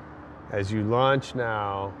you launch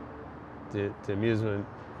now the amusement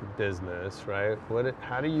business, right?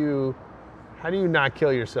 How do you not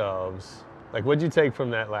kill yourselves? Like, what'd you take from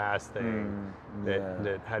that last thing?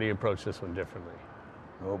 How do you approach this one differently?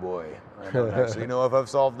 Oh boy, I don't actually know if I've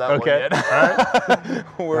solved that one yet.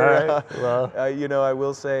 All right. Well, I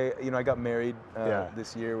will say, I got married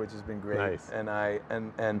this year, which has been great. Nice.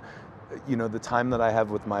 And the time that I have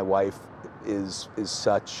with my wife is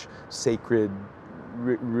such sacred,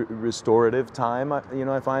 restorative time,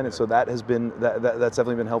 I find, and so that has been that's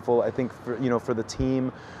definitely been helpful. I think for the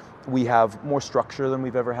team, we have more structure than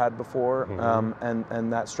we've ever had before,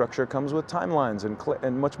 and that structure comes with timelines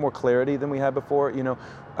and much more clarity than we had before.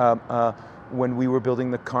 When we were building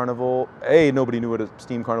the carnival, nobody knew what a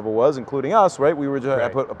steam carnival was, including us, right? We were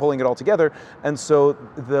just pulling it all together, and so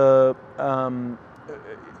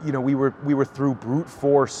we were through brute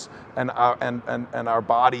force and our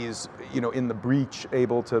bodies, in the breach,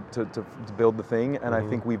 able to build the thing. And I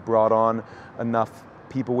think we've brought on enough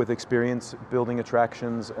people with experience building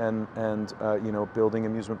attractions and building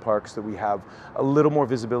amusement parks that we have a little more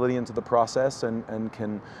visibility into the process and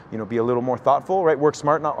can be a little more thoughtful, right? Work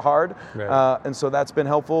smart, not hard. Right. And so that's been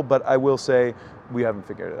helpful. But I will say, we haven't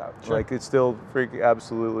figured it out. Sure. Like, it's still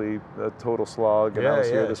absolutely a total slog. And I was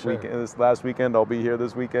here this weekend. This last weekend, I'll be here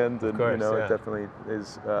this weekend, and course, it definitely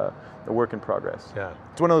is a work in progress. Yeah.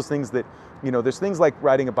 It's one of those things that there's things like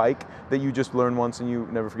riding a bike that you just learn once and you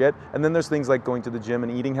never forget, and then there's things like going to the gym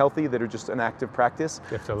and eating healthy that are just an active practice.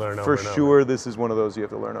 You have to learn over for and over. sure. This is one of those you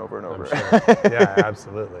have to learn over and over. I'm sure. Yeah,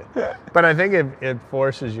 absolutely. But I think it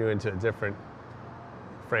forces you into a different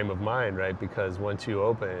frame of mind, right? Because once you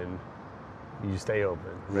open, you stay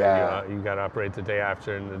open. Right? Yeah. You got to operate the day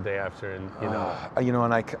after and the day after, and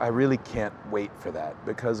and I really can't wait for that,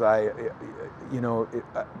 because I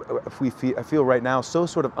feel right now so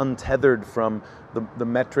sort of untethered from the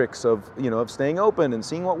metrics of staying open and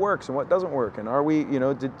seeing what works and what doesn't work, and are we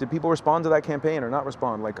did people respond to that campaign or not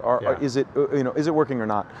respond? Like, is it is it working or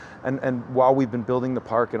not? And while we've been building the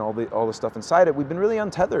park and all the stuff inside it, we've been really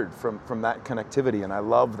untethered from that connectivity, and I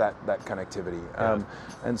love that connectivity.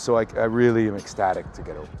 And so I really am ecstatic to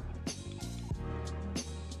get open.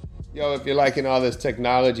 Yo, if you're liking all this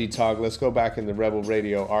technology talk, let's go back in the Rebel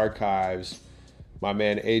Radio archives. My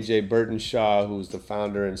man AJ Burtonshaw, who's the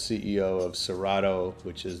founder and CEO of Serato,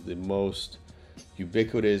 which is the most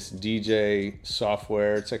ubiquitous DJ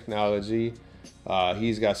software technology.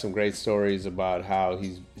 He's got some great stories about how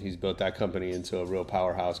he's built that company into a real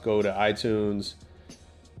powerhouse. Go to iTunes,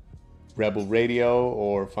 Rebel Radio,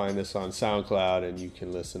 or find us on SoundCloud and you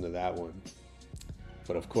can listen to that one.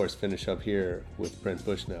 But of course, finish up here with Brent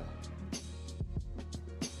Bushnell.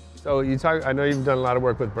 So I know you've done a lot of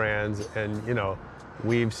work with brands, and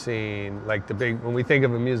we've seen like when we think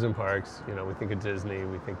of amusement parks, we think of Disney,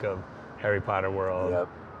 we think of Harry Potter World, Yep.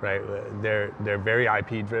 right? They're very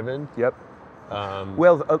IP driven. Yep.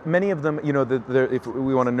 Many of them, if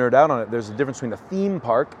we want to nerd out on it, there's a difference between a theme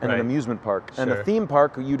park and an amusement park. And a theme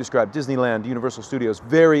park, you described Disneyland, Universal Studios,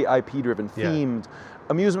 very IP driven, themed.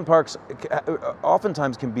 Amusement parks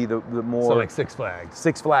oftentimes can be the more... So like Six Flags.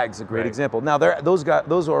 Six Flags, a great example. Now, those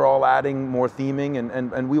are all adding more theming,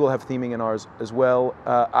 and we will have theming in ours as well.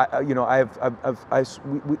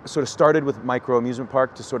 We sort of started with micro amusement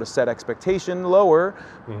park to sort of set expectation lower.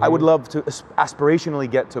 Mm-hmm. I would love to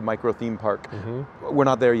aspirationally get to micro theme park. Mm-hmm. We're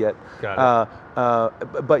not there yet. Got it.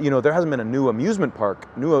 But there hasn't been a new amusement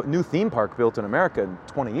park, new theme park built in America in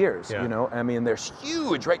 20 years. Yeah. I mean, they're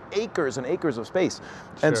huge, right? Acres and acres of space.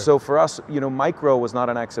 And so for us, micro was not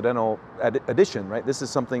an accidental addition, right? This is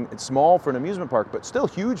something, it's small for an amusement park, but still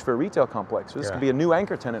huge for a retail complex. So this could be a new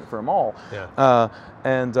anchor tenant for a mall. Yeah.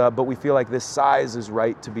 But we feel like this size is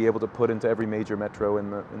right to be able to put into every major metro in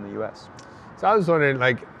the U.S. So I was wondering,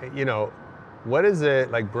 what is it,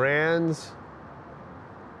 like brands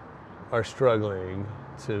are struggling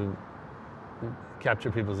to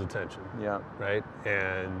capture people's attention. Yeah. Right?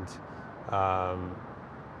 And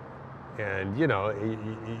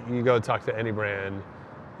you go talk to any brand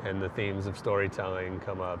and the themes of storytelling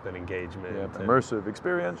come up and engagement. Yeah, and immersive,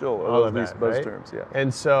 experiential, all of these that, buzz right? terms, yeah.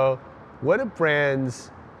 And so what do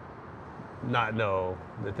brands not know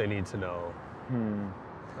that they need to know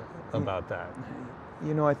about that?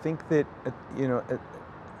 I think that,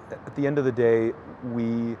 at the end of the day,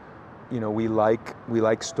 we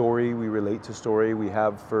like story, we relate to story, we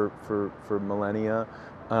have for millennia,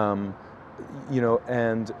 and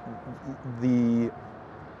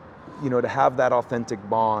to have that authentic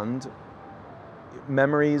bond,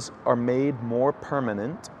 memories are made more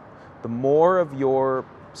permanent the more of your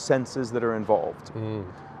senses that are involved.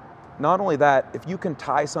 Not only that, if you can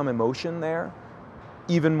tie some emotion there,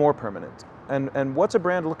 even more permanent. And what's a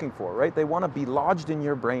brand looking for, right? They want to be lodged in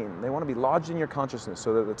your brain. They want to be lodged in your consciousness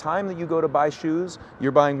so that the time that you go to buy shoes,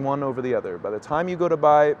 you're buying one over the other. By the time you go to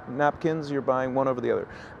buy napkins, you're buying one over the other.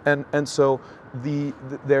 And so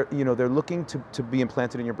they're looking to be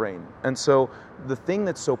implanted in your brain. And so the thing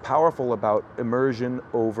that's so powerful about immersion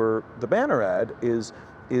over the banner ad is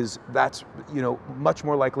that's much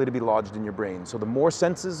more likely to be lodged in your brain. So the more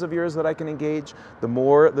senses of yours that I can engage, the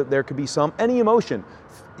more that there could be any emotion,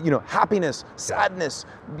 happiness, sadness,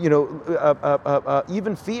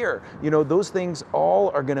 even fear. Those things all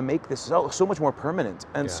are going to make this so much more permanent.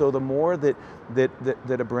 And so the more that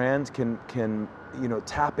a brand can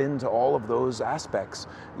tap into all of those aspects,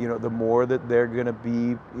 the more that they're going to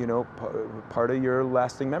be part of your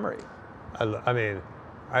lasting memory.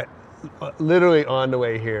 Literally on the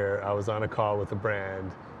way here, I was on a call with a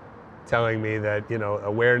brand telling me that,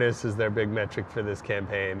 awareness is their big metric for this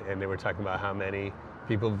campaign, and they were talking about how many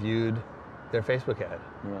people viewed their Facebook ad.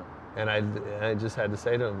 Yeah. And I just had to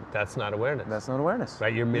say to them, that's not awareness. That's not awareness.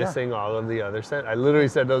 Right? You're missing all of the other senses. I literally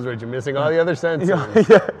said those words, you're missing all the other senses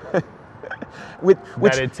that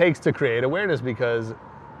it takes to create awareness, because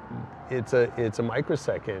it's a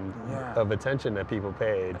microsecond of attention that people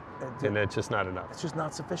paid, and it's just not enough. It's just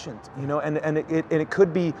not sufficient, and it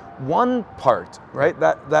could be one part, right?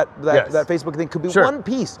 That Facebook thing could be one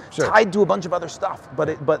piece tied to a bunch of other stuff,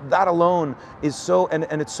 but that alone is so,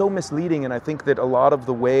 and it's so misleading. And I think that a lot of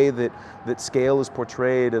the way that scale is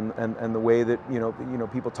portrayed and the way that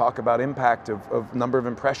people talk about impact of number of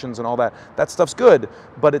impressions and all that stuff's good,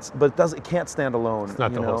 but it can't stand alone. It's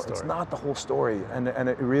not the whole story. It's not the whole story, and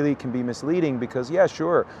it really can be misleading, because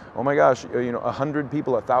oh my gosh, 100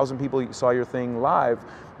 people, 1,000 people saw your thing live,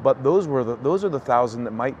 but those are the 1,000 that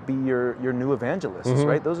might be your new evangelists,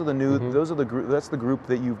 right? Those are the new, those are the group. That's the group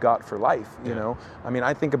that you've got for life.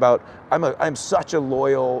 I think about, I'm such a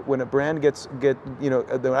loyal, when a brand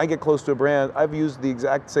when I get close to a brand, I've used the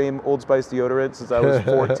exact same Old Spice deodorant since I was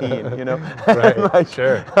 14.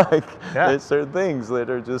 Right. There's certain things that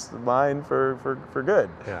are just mine for good.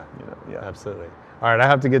 Yeah. Absolutely. All right, I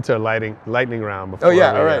have to get to a lightning round before.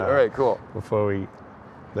 All right, cool. Before we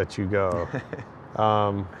let you go.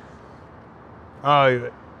 I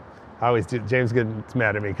always do. James gets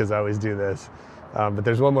mad at me because I always do this. But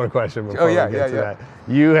there's one more question before we get to that.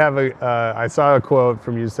 You have I saw a quote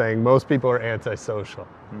from you saying most people are antisocial.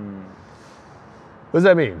 What does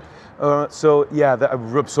that mean? So yeah,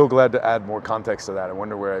 I'm so glad to add more context to that. I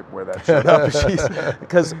wonder where that showed up.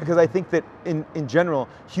 Because I think that in general,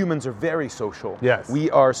 humans are very social. Yes. We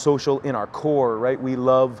are social in our core, right? We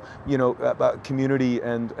love, community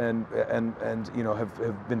and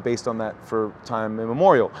have been based on that for time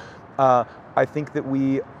immemorial. I think that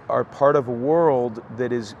we are part of a world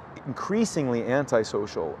that is increasingly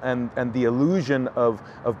antisocial, and the illusion of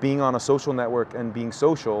being on a social network and being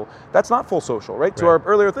social, that's not full social, right? To our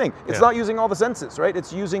earlier thing, it's not using all the senses, right?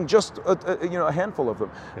 It's using just a handful of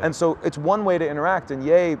them. And so it's one way to interact, and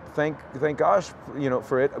yay, thank gosh,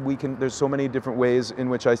 for it. There's so many different ways in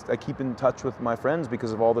which I keep in touch with my friends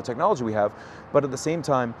because of all the technology we have, but at the same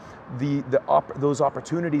time, those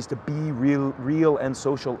opportunities to be real and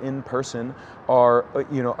social in person are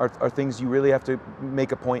things you really have to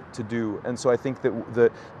make a point to do. And so I think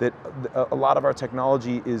that a lot of our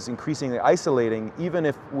technology is increasingly isolating, even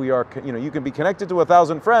if we are, you can be connected to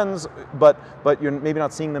 1,000 friends, but you're maybe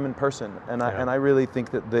not seeing them in person. And I really think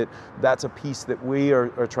that's a piece that we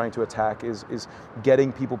are trying to attack is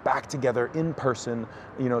getting people back together in person,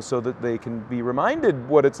 so that they can be reminded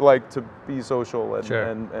what it's like to be social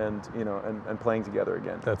and playing together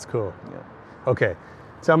again. That's cool. Yeah. Okay,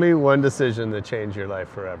 tell me one decision that changed your life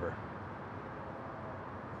forever.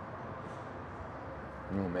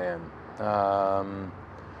 Oh man,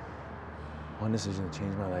 one decision that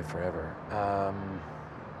changed my life forever.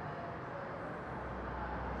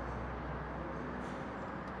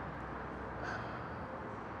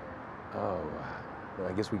 Well,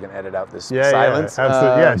 I guess we can edit out this silence. Yeah,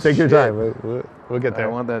 absolutely. Take your time. We'll get there. I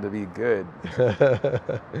want that to be good.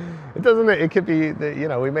 It doesn't. It could be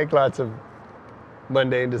that we make lots of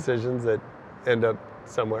mundane decisions that end up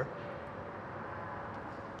somewhere.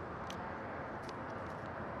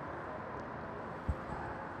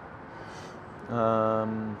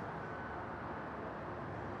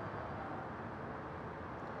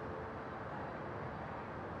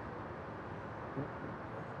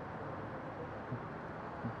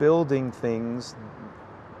 Building things,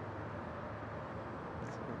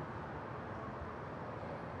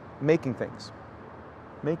 making things,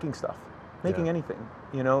 making stuff, making anything.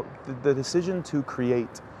 The decision to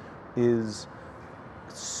create is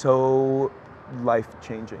so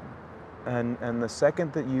life-changing, and the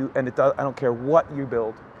second that I don't care what you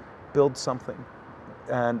build something,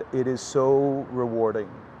 and it is so rewarding.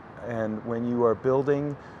 And when you are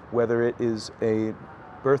building, whether it is a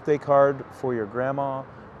birthday card for your grandma,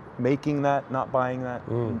 making that, not buying that,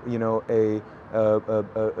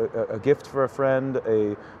 a gift for a friend,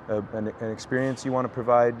 an experience you want to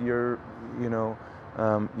provide your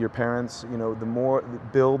parents, the more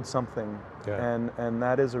build something, and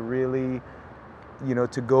that is a really,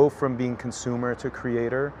 to go from being consumer to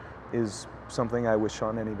creator is something I wish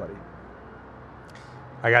on anybody.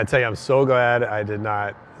 I got to tell you, I'm so glad I did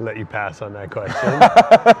not let you pass on that question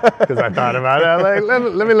because I thought about it. I was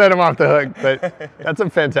like, let me let him off the hook. But that's a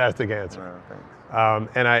fantastic answer. Oh, thanks.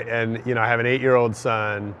 I have an 8-year-old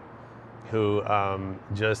son who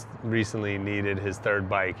just recently needed his third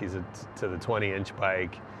bike. He's to the 20-inch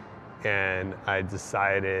bike, and I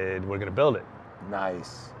decided we're going to build it.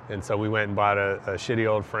 Nice. And so we went and bought a shitty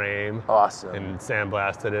old frame. Awesome. And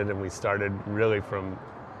sandblasted it, and we started really from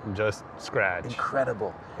just scratch.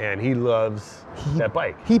 Incredible. And he loves that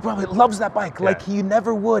bike. He probably loves that bike like he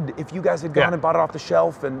never would if you guys had gone and bought it off the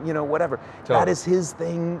shelf and whatever. Totally. That is his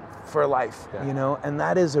thing for life, and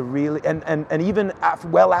that is a really and even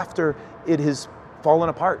after it has fallen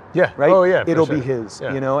apart. Yeah. Right? Oh yeah. It'll be his,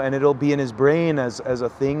 and it'll be in his brain as a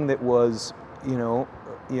thing that was,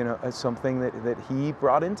 as something that he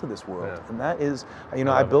brought into this world. And that is,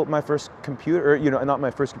 I built my first computer, not my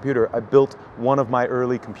first computer, I built one of my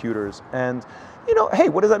early computers. And, hey,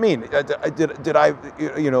 what does that mean? Did I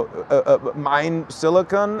mine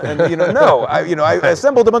silicon? And, no, I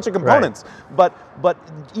assembled a bunch of components. Right. But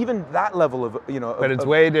even that level of, But it's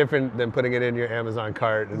way different than putting it in your Amazon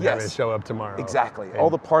cart and having it show up tomorrow. Exactly. And all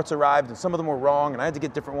the parts arrived, and some of them were wrong, and I had to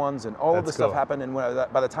get different ones, and all of this stuff happened. And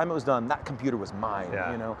by the time it was done, that computer was mine.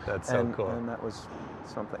 That's so cool. And that was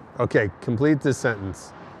something. Okay, complete this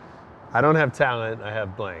sentence. I don't have talent, I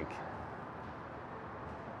have blank.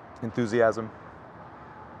 Enthusiasm.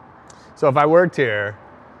 So if I worked here,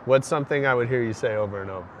 what's something I would hear you say over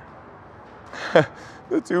and over?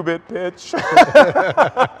 The 2-bit pitch.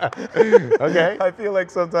 Okay. I feel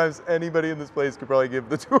like sometimes anybody in this place could probably give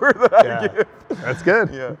the tour that I give. That's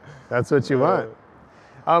good. Yeah. That's what you want.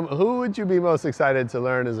 Who would you be most excited to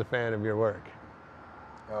learn as a fan of your work?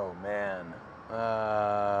 Oh, man.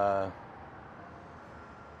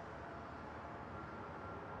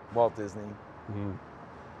 Walt Disney. Mm-hmm.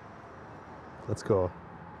 That's cool.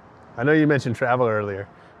 I know you mentioned travel earlier.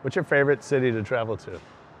 What's your favorite city to travel to?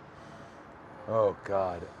 Oh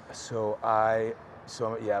God.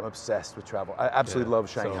 I'm obsessed with travel. I absolutely love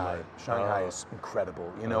Shanghai. Shanghai is incredible.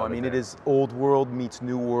 It is old world meets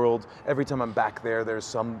new world. Every time I'm back there, there's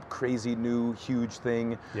some crazy new huge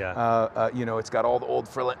thing. Yeah. It's got all the old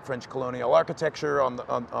French colonial architecture in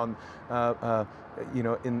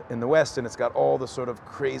the West, and it's got all the sort of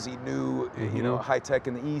crazy new, high tech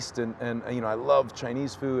in the East, and I love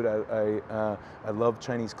Chinese food. I love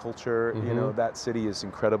Chinese culture. That city is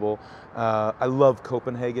incredible. I love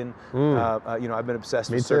Copenhagen. I've been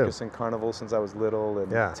obsessed with circus and carnival since I was little,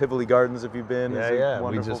 and Tivoli Gardens, if you've been, is a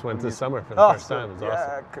wonderful. We just went this summer for the first time. It was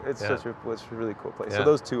awesome. It's a really cool place. So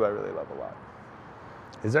those two I really love a lot.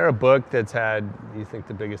 Is there a book that's had, you think,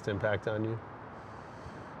 the biggest impact on you?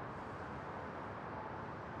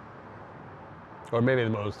 Or maybe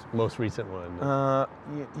the most recent one.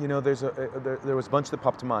 There was a bunch that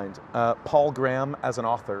popped to mind. Paul Graham as an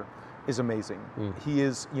author is amazing. He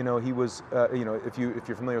is, he was, if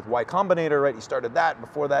you're familiar with Y Combinator, right? He started that.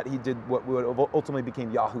 Before that, he did what ultimately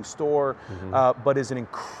became Yahoo Store, but is an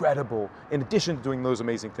incredible, in addition to doing those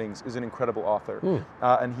amazing things, is an incredible author.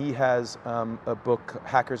 And he has a book,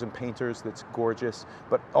 Hackers and Painters, that's gorgeous.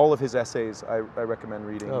 But all of his essays, I recommend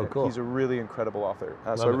reading. Oh, cool. He's a really incredible author.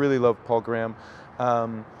 So I really love Paul Graham.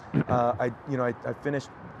 I finished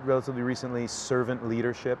relatively recently Servant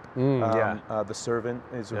Leadership. The Servant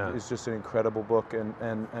is just an incredible book,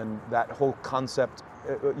 and that whole concept,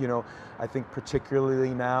 I think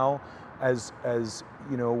particularly now, as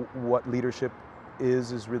what leadership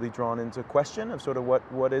is really drawn into question of sort of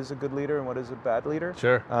what is a good leader and what is a bad leader.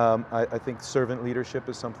 Sure. I think servant leadership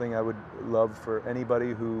is something I would love for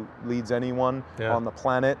anybody who leads anyone on the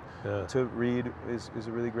planet to read. Is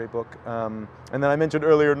a really great book. And then I mentioned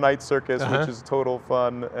earlier Night Circus, which is total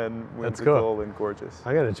fun and whimsical and gorgeous.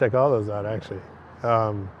 I'm gonna check all those out actually.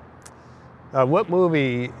 What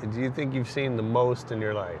movie do you think you've seen the most in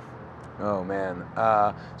your life? Oh man!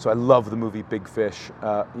 So I love the movie Big Fish.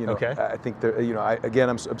 I think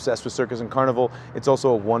I'm obsessed with circus and carnival. It's also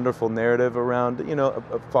a wonderful narrative around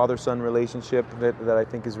a father-son relationship that I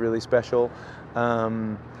think is really special.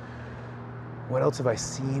 What else have I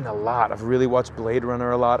seen a lot? I've really watched Blade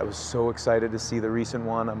Runner a lot. I was so excited to see the recent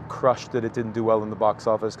one. I'm crushed that it didn't do well in the box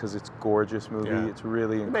office because it's a gorgeous movie. Yeah. It's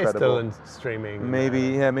really incredible. Still in streaming.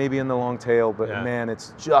 Maybe in the long tail, but man,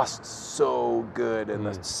 it's just so good. And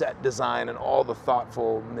the set design and all the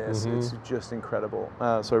thoughtfulness, it's just incredible.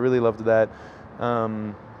 So I really loved that.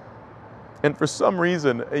 And for some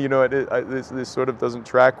reason, this sort of doesn't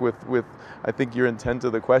track with I think your intent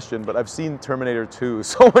of the question, but I've seen Terminator 2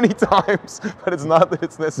 so many times, but it's not that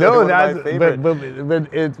it's necessarily one of my favorite.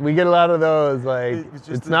 But we get a lot of those. Like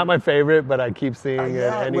it's not my favorite, but I keep seeing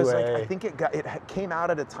it anyway. I think it came out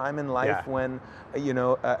at a time in life when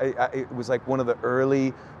it was like one of the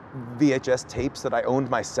early VHS tapes that I owned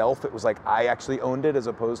myself. It was like I actually owned it as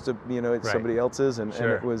opposed to somebody else's, and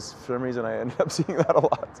it was for some reason I ended up seeing that a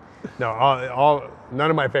lot. No, none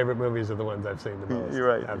of my favorite movies are the ones I've seen the most. You're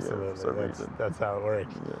right. Absolutely, that's how it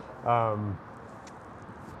works. Yeah.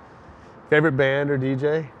 Favorite band or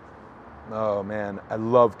DJ? Oh man, I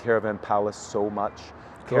love Caravan Palace so much.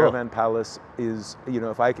 Cool. Caravan Palace is,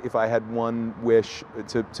 if I had one wish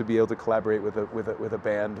to be able to collaborate with a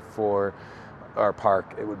band for our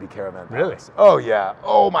park, it would be Caravan Palace. Really? Oh yeah.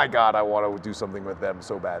 Oh my God, I want to do something with them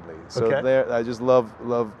so badly. So I just love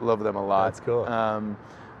them a lot. That's cool.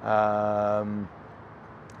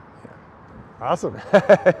 Awesome.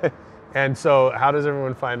 And so, how does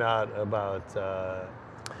everyone find out about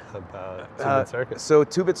Two-Bit Circus? So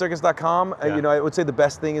twobitcircus.com. I would say the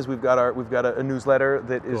best thing is we've got a newsletter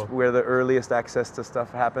that is where the earliest access to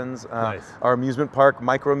stuff happens. Nice. Our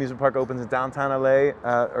micro amusement park opens in downtown LA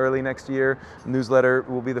early next year. Newsletter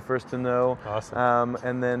will be the first to know. Awesome.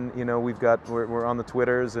 And then we're on the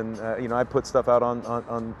Twitters, and I put stuff out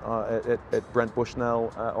on at Brent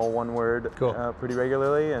Bushnell, all one word, pretty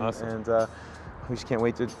regularly. And awesome. And we just can't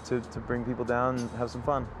wait to bring people down and have some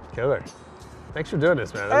fun. Killer. Thanks for doing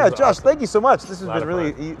this, man. Yeah, Josh, awesome. Thank you so much. This has been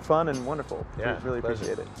really fun and wonderful. Yeah, really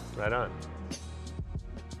appreciate it. Right on.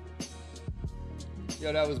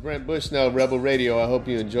 Yo, that was Brent Bushnell, Rebel Radio. I hope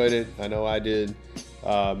you enjoyed it. I know I did.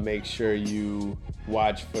 Make sure you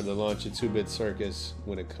watch for the launch of Two-Bit Circus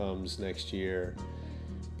when it comes next year.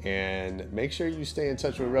 And make sure you stay in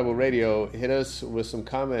touch with Rebel Radio. Hit us with some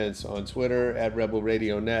comments on Twitter at Rebel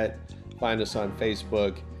Radio Net. Find us on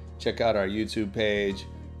Facebook. Check out our YouTube page.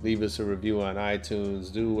 Leave us a review on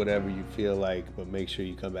iTunes. Do whatever you feel like, but make sure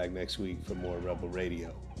you come back next week for more Rebel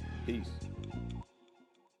Radio. Peace.